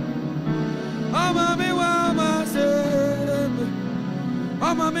myself. Oh mommy want myself.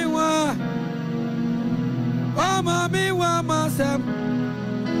 Oh mommy want. Oh mommy want myself.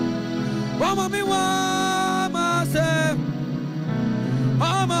 Oh mommy want myself.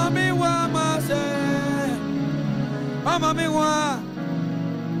 Oh mommy want myself. Oh mommy want.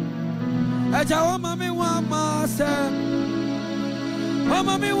 Eja oh mommy want myself. Oh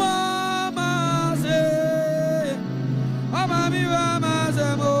mommy want myself. Oh mommy want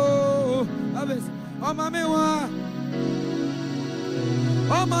myself. Oh mommy want.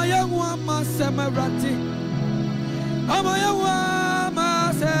 Oh my young one myself, my ratty. Oh my young one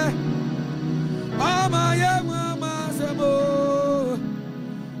myself. Oh my young one myself.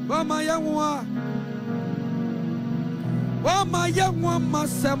 Oh my young one. Oh my young one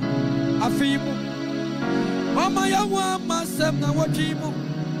myself. I feel. Oh my young one myself. Now what you?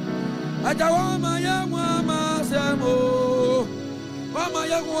 Atawama ya mama semo. Mama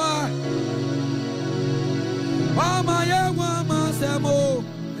ya Mama ya mama semo.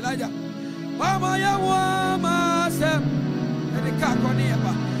 Elijah. Mama ya mama sem. Ene ka koni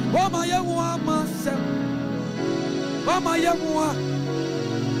eba. Mama ya mama sem. Mama ya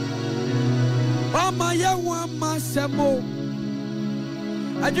Mama ya mama semo.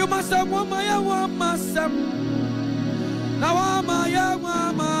 Ajuma sem mama ya mama sem. Na mama ya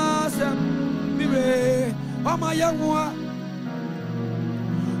mama sem. Mire. Mama ya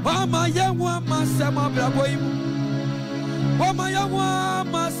Mama ya mama sem abrabo imu. Mama ya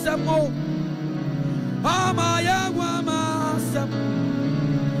mama semo. Mama ya mama sem.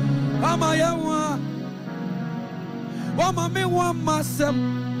 Mama ya Mama me mama sem.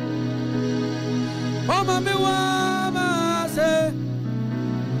 Mama me mama se.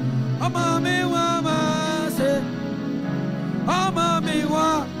 Mama me mama se. Mama me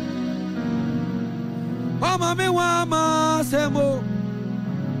Mama me mama semo.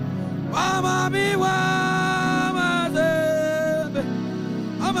 Mama me mama se.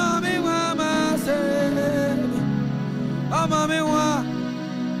 Mama me mama se. Mama me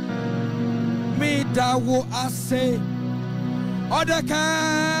me dawo ase. Oda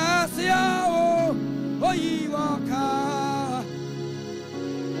kasia o oyiwaka.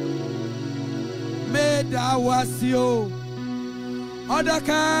 Me dawo asio. Oda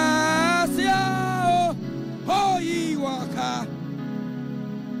kasia o oyiwaka.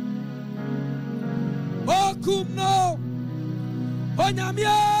 Okumno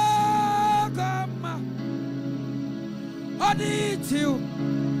onyamia kama oditiu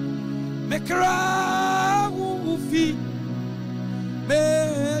mekra ufi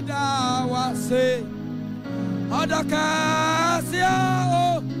beda wase adakasia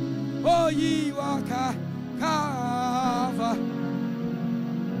o oyiwaka kava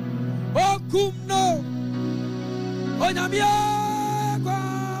okumno onyamia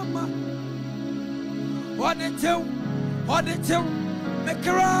kama oditiu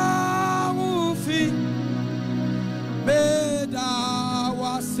mekra ufi beda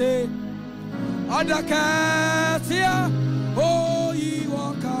wase adakasia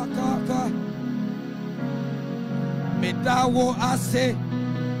oyiwaka kaka medawo ase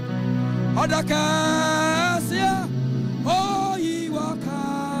adakasia oyiwaka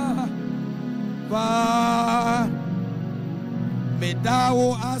ba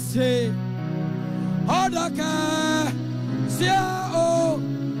medawo ase adakasia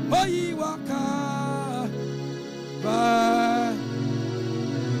oyiwaka ba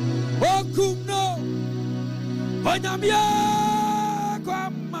okumno onyamia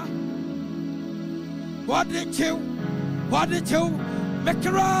kwama wadichu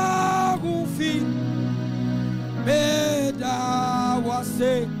mekra gufi beda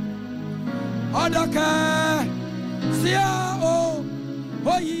wase adaka sia o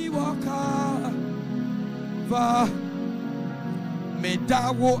oyiwaka va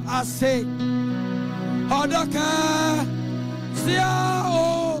medawo ase adaka sia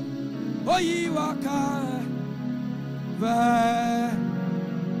o oyiwaka va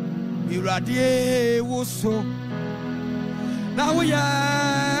iradie woso na we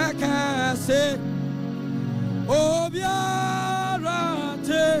ya kase obiarate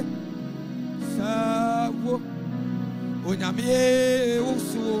sawo onyame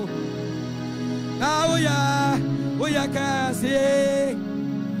woso na we ya kase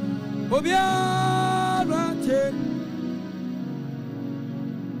obiarate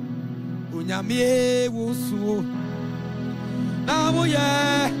onyame woso na we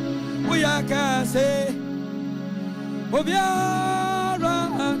ya kase obiarate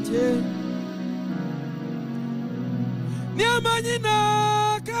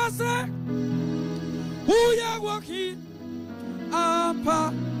niamanyina kase uya walking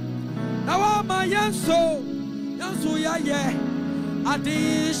apa na wa mayanso ya ye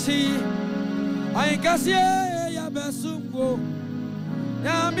adishi aingasie ya besungo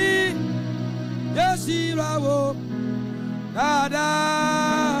yami yesirawo dada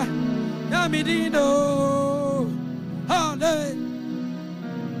yami dino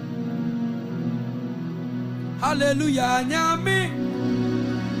hallelujah nyami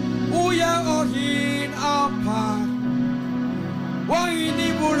uya ohin apa waini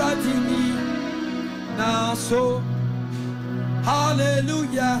muratini naso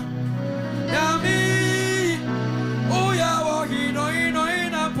hallelujah nyami uya ohin ohin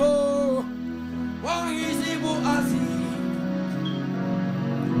apo wahisibu asi.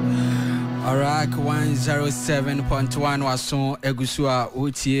 Alright, 107.1 wason egusua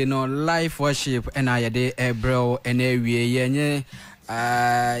utie no live worship and ayade ebro and ewie yenye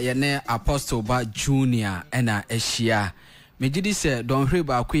yene Apostleba Junior ena eshia megidi se don hwe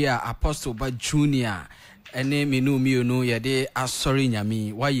ba kuya Apostleba Junior ene menu mienu yede asori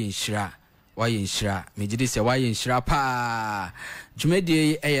nyame wayenshira megidi se wayenshira pa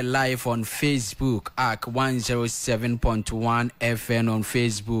Jumedie live on Facebook ARC 107.1 FM on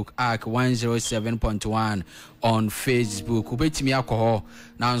Facebook ARC 107.1 on Facebook ubetimi akọ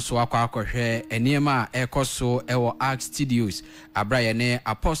na nso akọhwe enema ekoso ewo ARC Studios abraye ne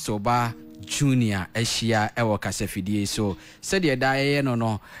Apostleba Junior eshia ewo kasafidie so said ye dae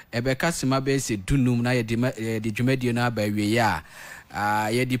no ebeka sima be se dunum na ye de Jumedie na ba wie ya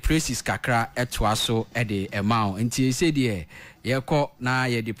ye di praises kakra etoa so de emao nti se de yeko na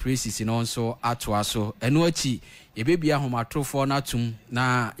ye di praises no nso atoa so eno achi ye bebia homatrofo na tum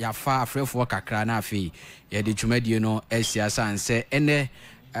na yafa afrefo kakra na afi ye di Jumedie no esia sanse ene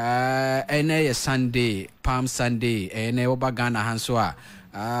ye Sunday Palm Sunday ene obagana hanso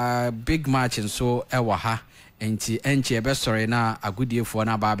a big match nso ewa ha enti enche ebe sorry na agudiefo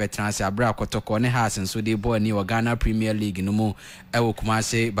na ba betrans abra kotoko ne has nso de ball ni Ghana Premier League no mu ewo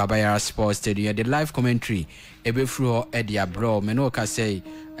Kumase Babayara Sports Stadium the live commentary ebe fro e dia bro me no ka say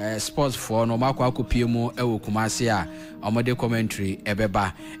sports for no makwa akopie mu ewo Kumase a omode commentary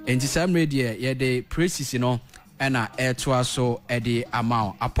ebeba enti sam radio ye de praises no ena etoa so e de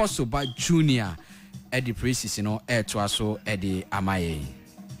amount Apostleba Junior e de praises no etoa so e de amaye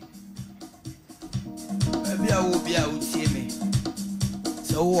Bia utie me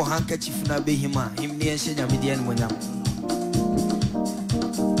so wo handkerchief na be him a him ne enhye nyamede en monyam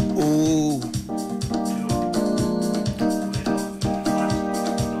oh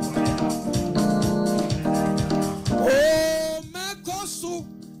mekosu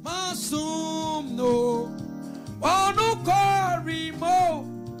masum no onu korimo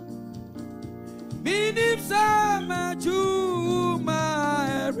minim sama juma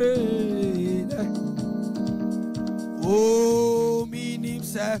ere oh, minim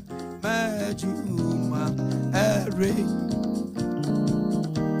se majuma ere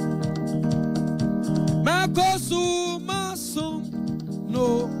makosu masum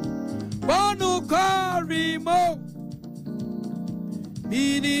no bonu karimo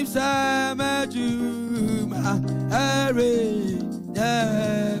minim se majuma ere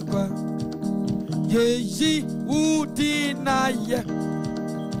yakwa yeji udinaye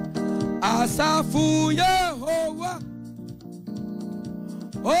asafu Yehovah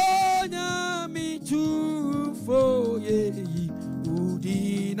Onya tu fo ye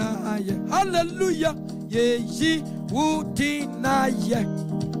udina ye hallelujah ye udina ye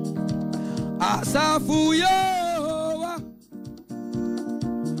asafu Yehovah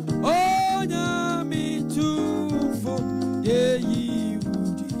Onya tu fo ye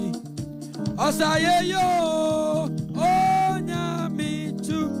udi asaye yo Onya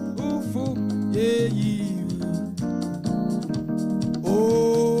tu fo ye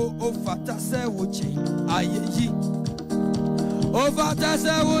o fata se wuchi ayeyi o fata se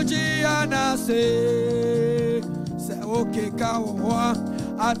wuchi anase se oke ka wo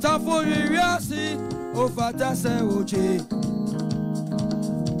atafo riasi o fata se wuchi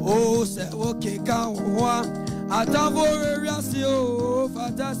o se oke ka wo atafo riasi o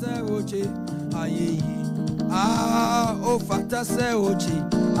fata se wuchi ayeyi o fata se wuchi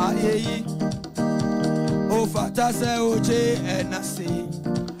ayeyi o fata se oche enase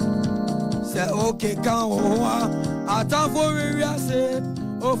se oke kan wa atafo riase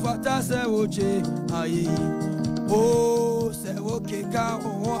o fata se oche ayi o se oke kan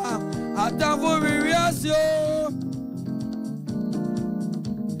wa atafo riase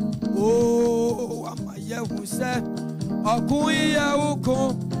o amaye hu se okun iye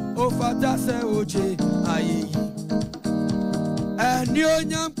okun o fata se oche ayi eni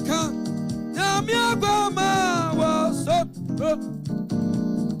onyam kan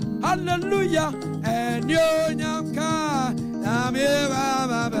hallelujah and you nyamka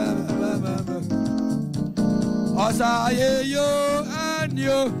osaye yo and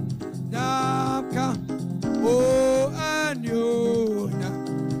you nyamka oh and you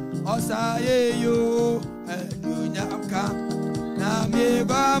osaye yo and you nyamka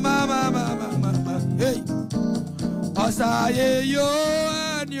mama hey osaye yo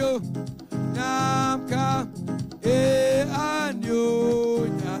and you Namka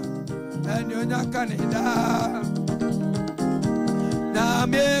anyonya kanida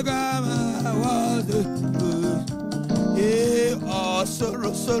namega was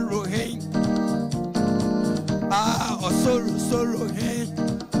sorrow hey sorrow hey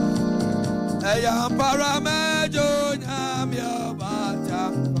ayam paramejo nyamya bata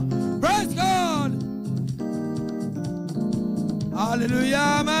praise God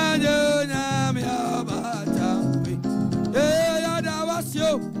Hallelujah, man, me abatampe. Hey, ada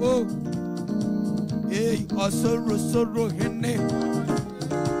wasyo. Hey, osoro hene.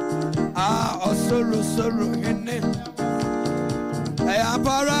 Ah, osoro hene. Hey,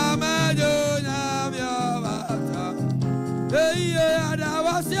 apara man, me abatampe. Hey, ada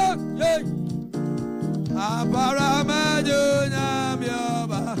wasyo. Hey, apara man, me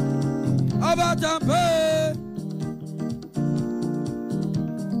abatampe.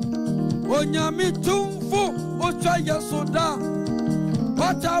 Onyami tumfu ocha yasoda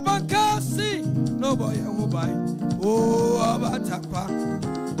Batabakasi no boy obai oh abatapa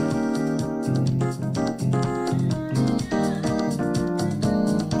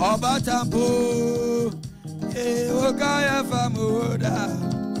Abatampo okaya famuda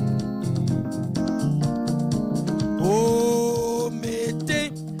oh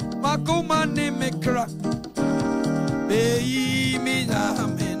mete makumani mekra beyi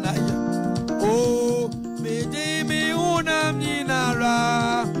minamenaya oh, me de me unam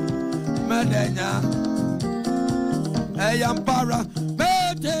ninara medenya ayampara me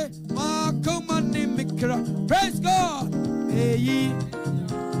de makumani mikra praise God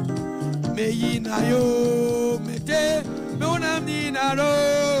me yi na yo me de me unam ninaro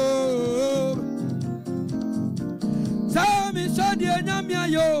sa mi shadie nyamia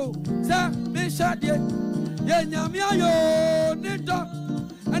yo sa mi shadie ye nyamia yo nito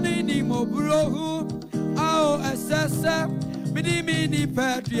Anini mo bro ao esese mini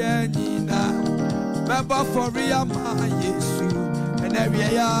pedria nina baba for ya ma Yesu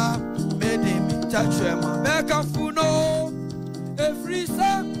ene ya mede mi tachema beka funo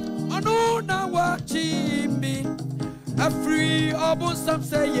efrisa anu na wachi mi afri obun sam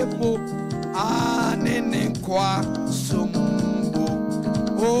say yebo anene kwa sumbo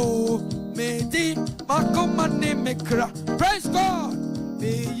oh medi makomane mekra praise God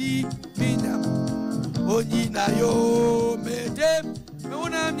Beyi minam Onyina yo medem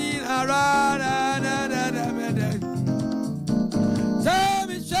Meunam nina ra medem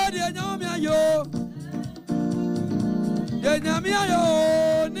Sami shadi enyamia yo Enyamia yo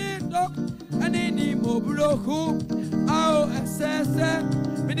Nindo Anini mobrohu Ao esese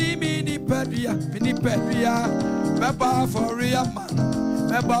Mini pedria Meba for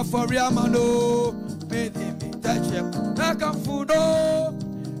real man oh Mede mi tachem Nakam funo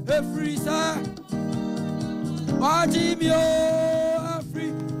Every side, Martimio, Afri,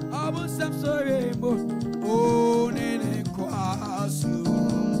 Abu Samsore, oh, Nene Quasu,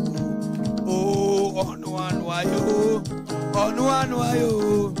 oh, on one wayo,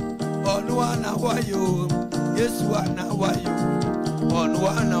 yes, one wayo,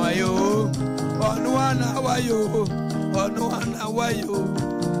 on one wayo,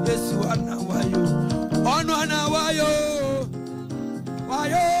 yes, one wayo, on one wayo.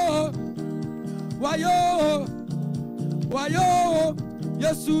 Wayo,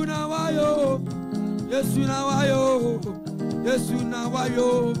 Yesuna wayo, Yesuna wayo, Yesuna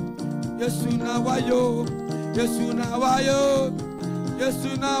wayo, Yesuna wayo, Yesuna wayo,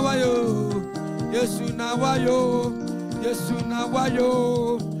 Yesuna wayo, Yesuna wayo, Yesuna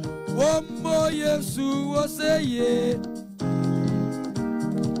wayo, Womo Yesu oseye,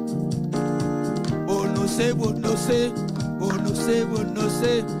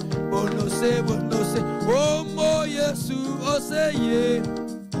 Bono se, oh mo Yesu oseye,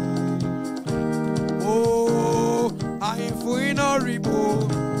 oh I am for inoribo,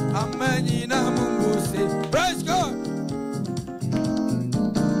 ameni na mungose, praise God.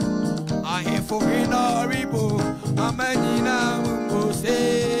 I am for inoribo, ameni na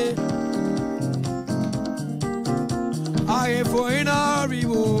mungose, I am for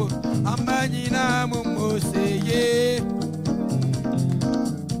inoribo, ameni na mungose, yeah.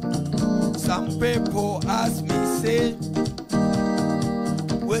 Some people ask me, say,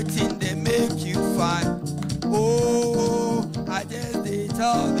 waiting they make you fine. Oh, I just they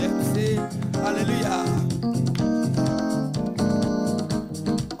tell them, say, hallelujah.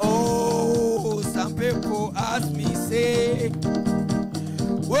 Oh, some people ask me, say,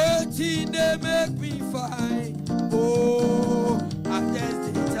 waiting they make me fine. Oh, I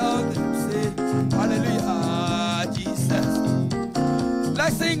just they tell them, say, hallelujah, Jesus.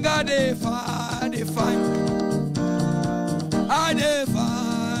 Like sing God they find, I they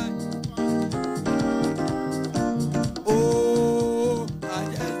find. Oh, I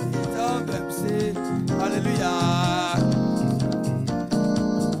just tell them say hallelujah.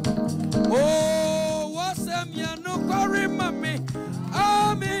 Oh, what's them ya no worry mommy.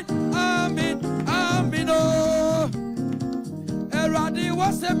 Amen, amen, amen. Oh, Eradi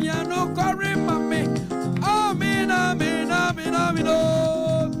what's them ya no worry mommy. Amen, amen, amen, amen.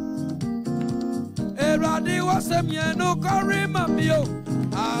 was a man no carry mamio.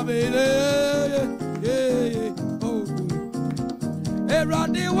 Amen. Oh.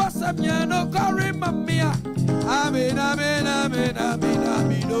 Eradi was a man no carry mamia. Amen, amen, amen, amen,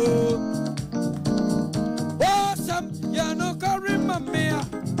 amen. Oh. Was a man no carry mamia.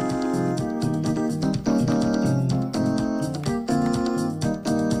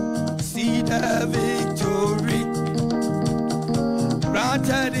 See the victory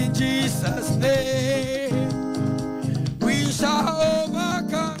granted in Jesus' name. We shall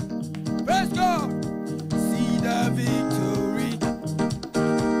overcome. Praise God. See the victory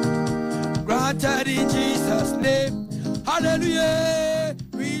granted in Jesus' name. Hallelujah.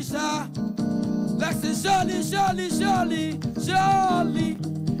 We shall. Let's say surely, surely, surely, surely.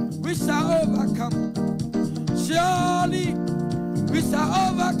 We shall overcome. Surely. We shall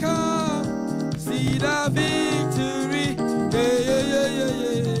overcome. See the victory. Yeah, yeah, yeah, yeah,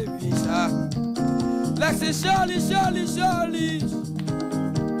 yeah. We shall. Let's say surely, surely, surely.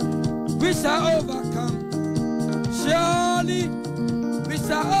 We shall overcome. Surely. We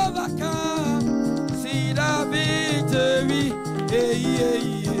shall overcome. See the victory. Yeah, yeah,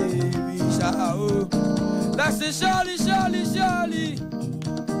 yeah. We shall. Let's say surely, surely, surely.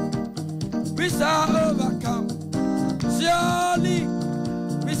 We shall overcome. Surely,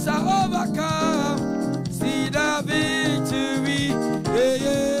 we shall overcome. See the victory. Yeah,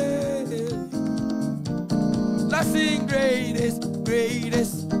 yeah. Let's sing greatest,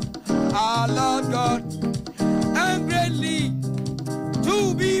 greatest, our Lord God, and greatly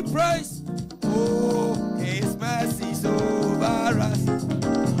to be praised. Oh, His mercies over us.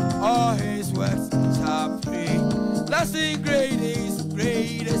 All His words shall pray. Let's sing greatest,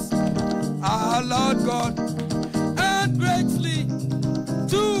 greatest, our Lord God, greatly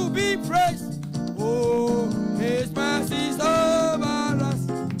to be praised. Oh, His mercies over us.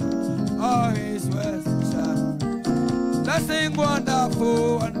 All His words shall. Let's sing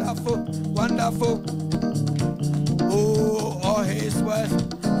wonderful, wonderful, wonderful. Oh, all His words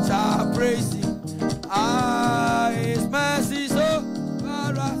shall praise Him. Ah, His mercies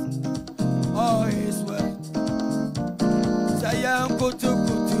over us. All His words. Say I'm good to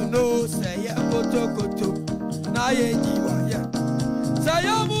know. Say I'm good to. Naye jiwaya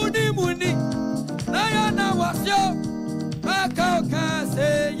saya muni muni naya na wasyo makauka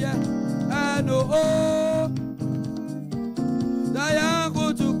seya ano o naya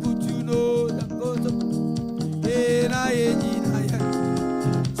kutu no dakoto naye jinaya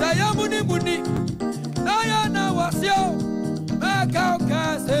saya muni muni naya na wasyo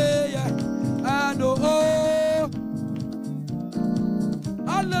makauka seya ano o.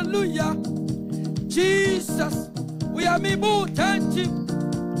 Hallelujah. Jesus, we are me mutanti.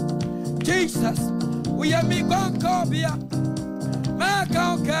 Jesus, we are me gonkobia.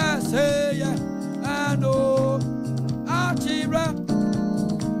 Makauka seya ano achira.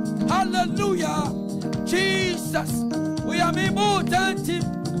 Hallelujah. Jesus, we are me mutanti.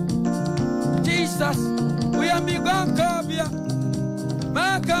 Jesus, we are me gonkobia.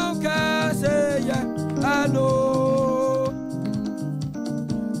 Makauka seya ano.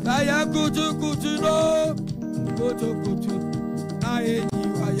 I am good to know, good to I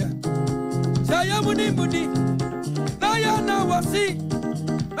waya. Saya muni muni, Naya na wasi,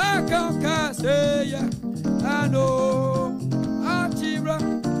 Makauka seya, ano, achira.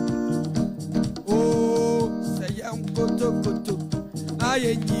 Oh, saya good to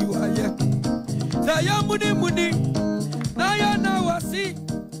I waya. Saya muni muni, Naya na wasi,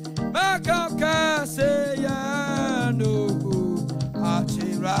 Makauka seya, ano.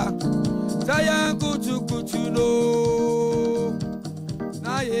 Saya kutu no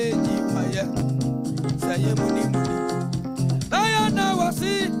na ye jiwaya saya muni naya na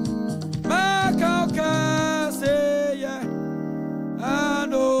wasi makauka seya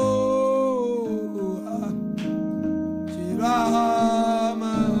ano chirama.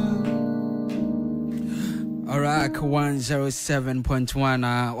 Alright,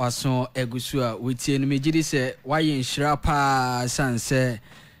 107.1 waso egusua witie no megidi se waye nhyira pa sanse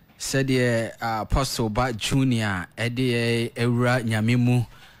said the Apostleba Junior ede ewura nyame mu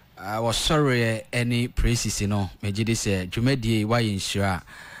was sorry any praises no megidi se dwumadi waye nhyira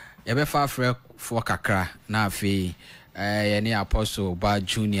yebefa afre fo kakra na afi ye ne Apostleba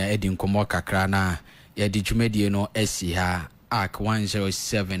Junior edi nkomo kakra na ye di dwumadi no esi ha arc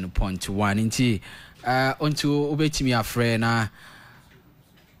 107.1 nti onto obetimi afre na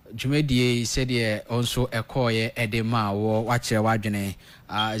Jumedie said ye also a coye edema wo watch your wadene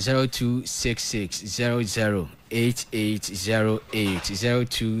 0266 008808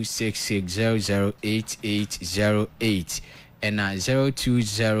 0266 008808 and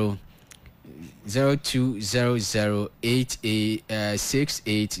 020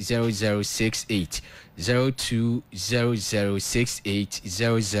 0200680068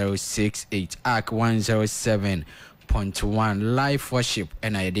 0200680068 ARC 107.1 live worship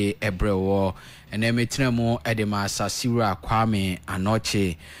and I de ebrewo and emetremo edema sasira kwame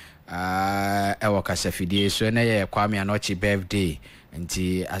anoche ewo kasafidie so na ye kwame anoche birthday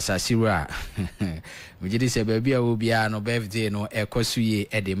nti asasira mujidi se baby a obi a no birthday no ekosu ye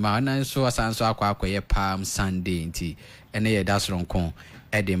edema na nso asanso akwakoye Palm Sunday nti ene ye dasronkon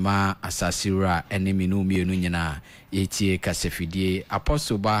edema asasira ene minu mienu nyina yetie kasafidie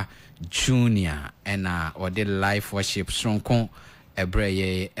Apostleba Junior ena ode live worship sronkon ebre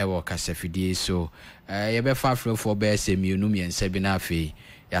ye ewo kasafidie so ye be fa for be se mienu miensa bi na afi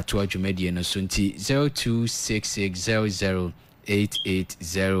ya to adwumadie no so nti 026600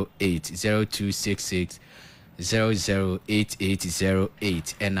 8808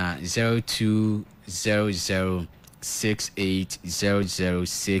 0266008808 and 0200680068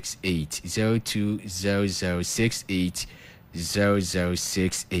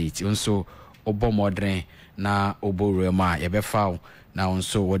 0200680068 also obo modern na obo rema yebefa na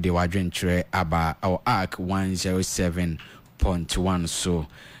also what they wadwentre aba our ARC 107.1 so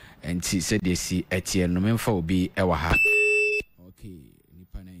and said they see Etienne no memfa obi ewa ha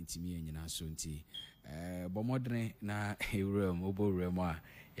nipa na ntimi anyina so nti bomodene na ewrem oborem a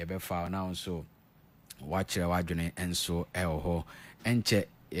yebefa na nso wachire wadwene enso eho enche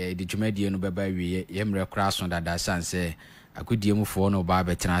di dwumadie no beba wie yemre kra so dada sanse akodie mufo no ba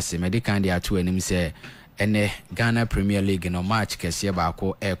betena ase medical dia to anim se ene Ghana Premier League no match kese ba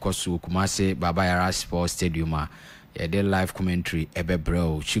ko ekoso Kumase Baba Yara Sports Stadium a yede live commentary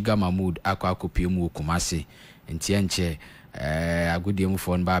ebebrel Sugar Mahmood akwakopi mu Kumase nti enche agudie mu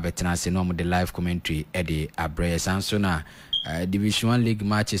phone ba betena se no mo the live commentary ede abrɛ sanso na Division 1 League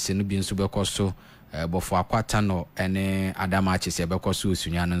matches no bi nso bekoso bofo akwata no ene ada matches bekoso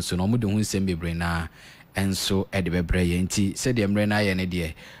osunya no nso no mo de hu nsɛm bebre na enso ede bebrɛ ye nti se de mre na ye ne de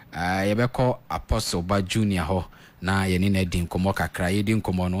ye beko Apostleba Junior ho na ye ni na di nkomo kakra ye di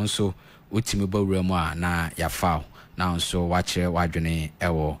nkomo no nso otimi bawura mu a na ya foul na nso wachire wadwene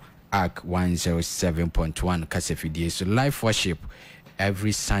ewo ARC 107.1 Kasafidie so live worship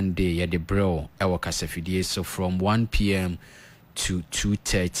every Sunday ya the bro ewo Kasafidie so from 1 p.m. to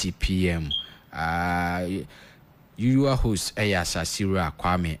 2:30 p.m. You are host eya Sasira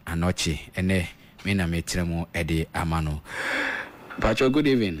Kwame Anoche ene me na metremo ede amano. Pacho, good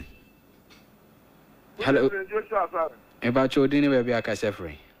evening. Hello. Pacho dini baby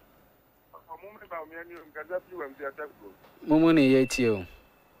akasefre. Mumu ni yetio.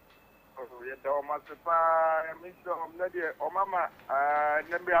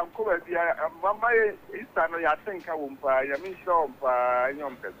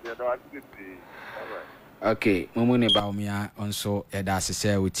 Okay, mumuni baumia onso eda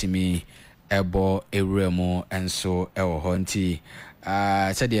sese utimi ebo ewremo enso ewo ho nti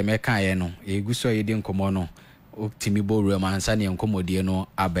said ye meka ye no eguso ye di nkomo no utimi bo wremo ansa ne nkomodie no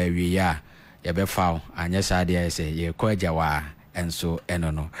abawie ya ye be faw anya sade ye se ye ko agyawa enso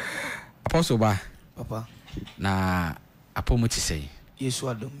eno no Apostleba papa na apomuti sei Yesu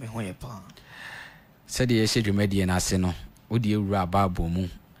adom me ho ye pa said ye se dwumadie na ase no odi ewura babo mu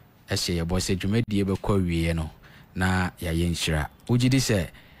ehye ye bo se dwumadie be kwa wie no na ya ye nhyira ugidi se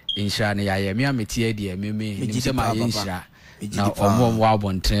nhyira ne ya ye me ametie die me nimse ma ye nhyira na omo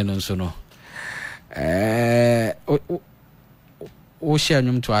abonten no nso no o share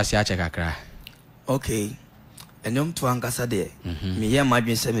nyum to ase ache kakra okay enyum to ankasa de me ye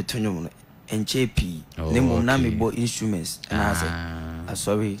madwen se me tonyum no enche pi ne mo na me bo instruments na say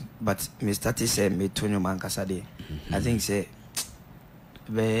sorry but me started say me tonyum ankasa de I think say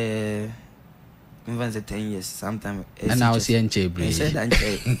be even the 10 years sometime and now see enche bre said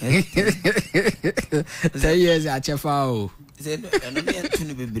enche 10 years achefa o said no me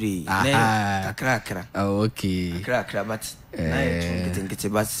tunu bebre na kakra oh okay kakra but na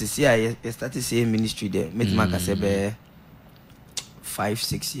get but see I started say ministry there met maka say be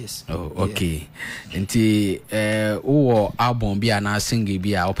 5-6 years oh okay nti wo album bi ana single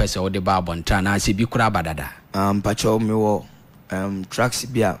bi a opese wo de ba abontra na se bi kura badada pacho me wo tracks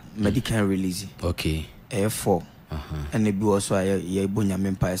bia medical release okay A4 and it be also ye bunya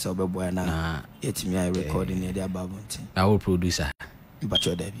mempa so beboy na yetimi I recording e dey ababonti na wo producer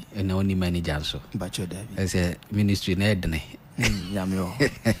bacho dabi na oni manager so bacho dabi as a ministry na edne yamyo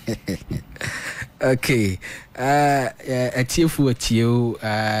okay atiefu atieu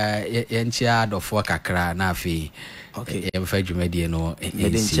yenchia adofo kakra na afi okay ye mfa dwumadie no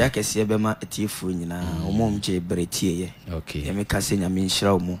enchi akese be ma atiefu nyina omomche bretie ye okay ye meka se nyame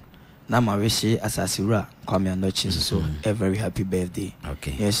nhyira omo na ma wishi asasura Kwame Anochi so a very happy birthday.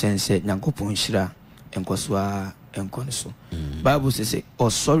 Okay. Yes, said Nyankopon shira enkoswa enkonso. Bible says oh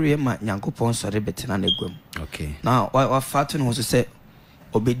sorry ma Nyankopon sorry betena negwam. Okay. Now what fatun was say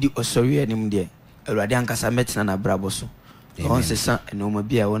obedi osori anim de Awurade ankasa metena na brabo so. On sesa enoma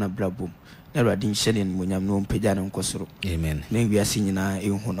bia wona brabo. Na Awurade nhye ne monyam no mpagya ne nkosoro. Amen. Na wiase nyina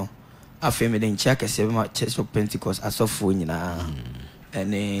ehu no. Afa me de nchia kese be ma Church of Pentecost asofo nyina.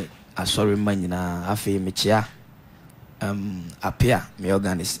 Ene asori ma nyina afa me chia apia me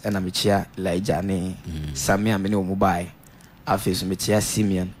organist ena me chia Elijah ne Samia me ne omubai. Afa so me chia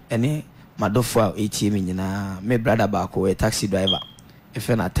Simeon ene madofo a ATM nyina me brother ba ko a taxi driver. If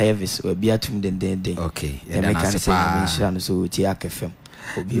na Tavis we be atum den. Okay. The mechanic say so ti akefem.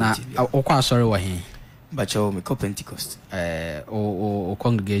 Na okwa sorry wa he. Bacho me Pentecost. O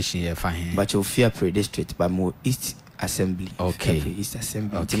congregation ye fa he. Bacho Fear Pray District by mo East Assembly. Okay. East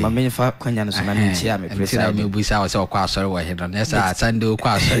Assembly. Ti ma me fa kwanya no so na me chia me preside. Me busa o se okwa sorry wa he no. Nesa Sunday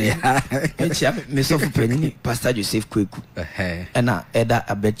okwa sorry. Me chia me so for penini Pastor Joseph Kweku. Na Eda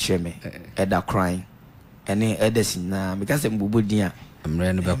abetche me. Eda crying. Ene Eda sina because mbubu dia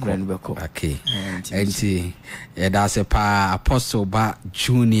Mrenu beko. Okay. Enti yeda se pa Apostleba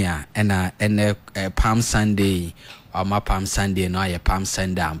Junior ene Palm Sunday or ma Palm Sunday no ye Palm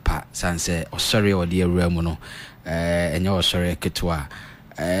Sunday ampa sanse osori odi ewura mu no enye osori ketwa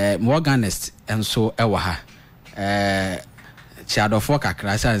organist enso ewa ha chiadofo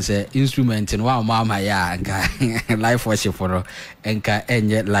kakra sanse instrument no wa ma ya nka live worship no enka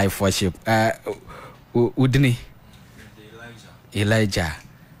enye live worship udini Elijah.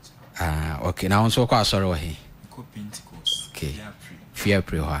 Okay. Now so kwa sorry wa he. Pentecost. Okay. Fear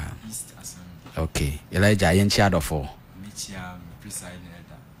Pray wa. East Assembly. Okay. Elijah yen chia dofo. Michia preside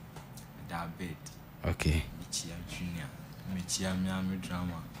da bed. Okay. Michia Junior. Michia mi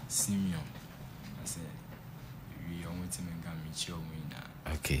drama Simeon. I said we are wanting to get Michia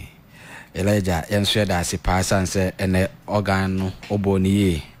winner. Okay. Elijah yen share da se pa sanse ene organ no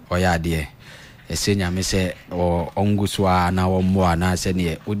oboni oya de. Ese nyame se onguswa na wo na se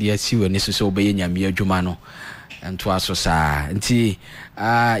ne odi asiwe ne so obeye nyame adwuma no ento aso saa nti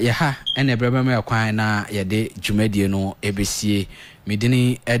ye ha ene brebe kwan na ye de dwumadie no ebesie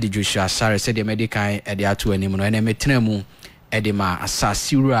medini edi Joshua Sare se de medical edi ato anim no ene metena mu edi ma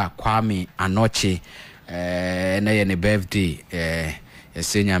asasiru Kwame Anochi na ye ne birthday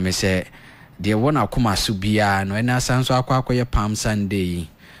ese nyame se de wona akoma so bia no ene asanso akwa Palm Sunday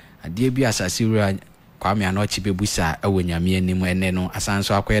ade bi asasiru Kwame Anochi bebusa ewo nyame anim ene no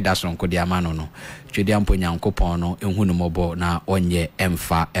asanso akoye da sonko de amano no twedi ampo Nyankopon no ehunu no mobo na onye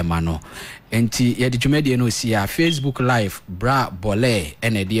emfa emano enti ye de dwumade no si ya Facebook live bra bole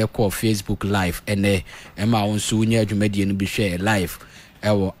ene de ko Facebook live ene ema wonso nya dwumade no bi hwe live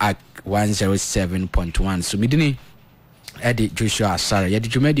ewo at 107.1 so midini edi Joshua Sare ye de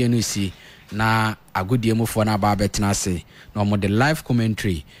dwumade no si na agodie mufo na ba betena se no mo de live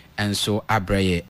commentary and so abreye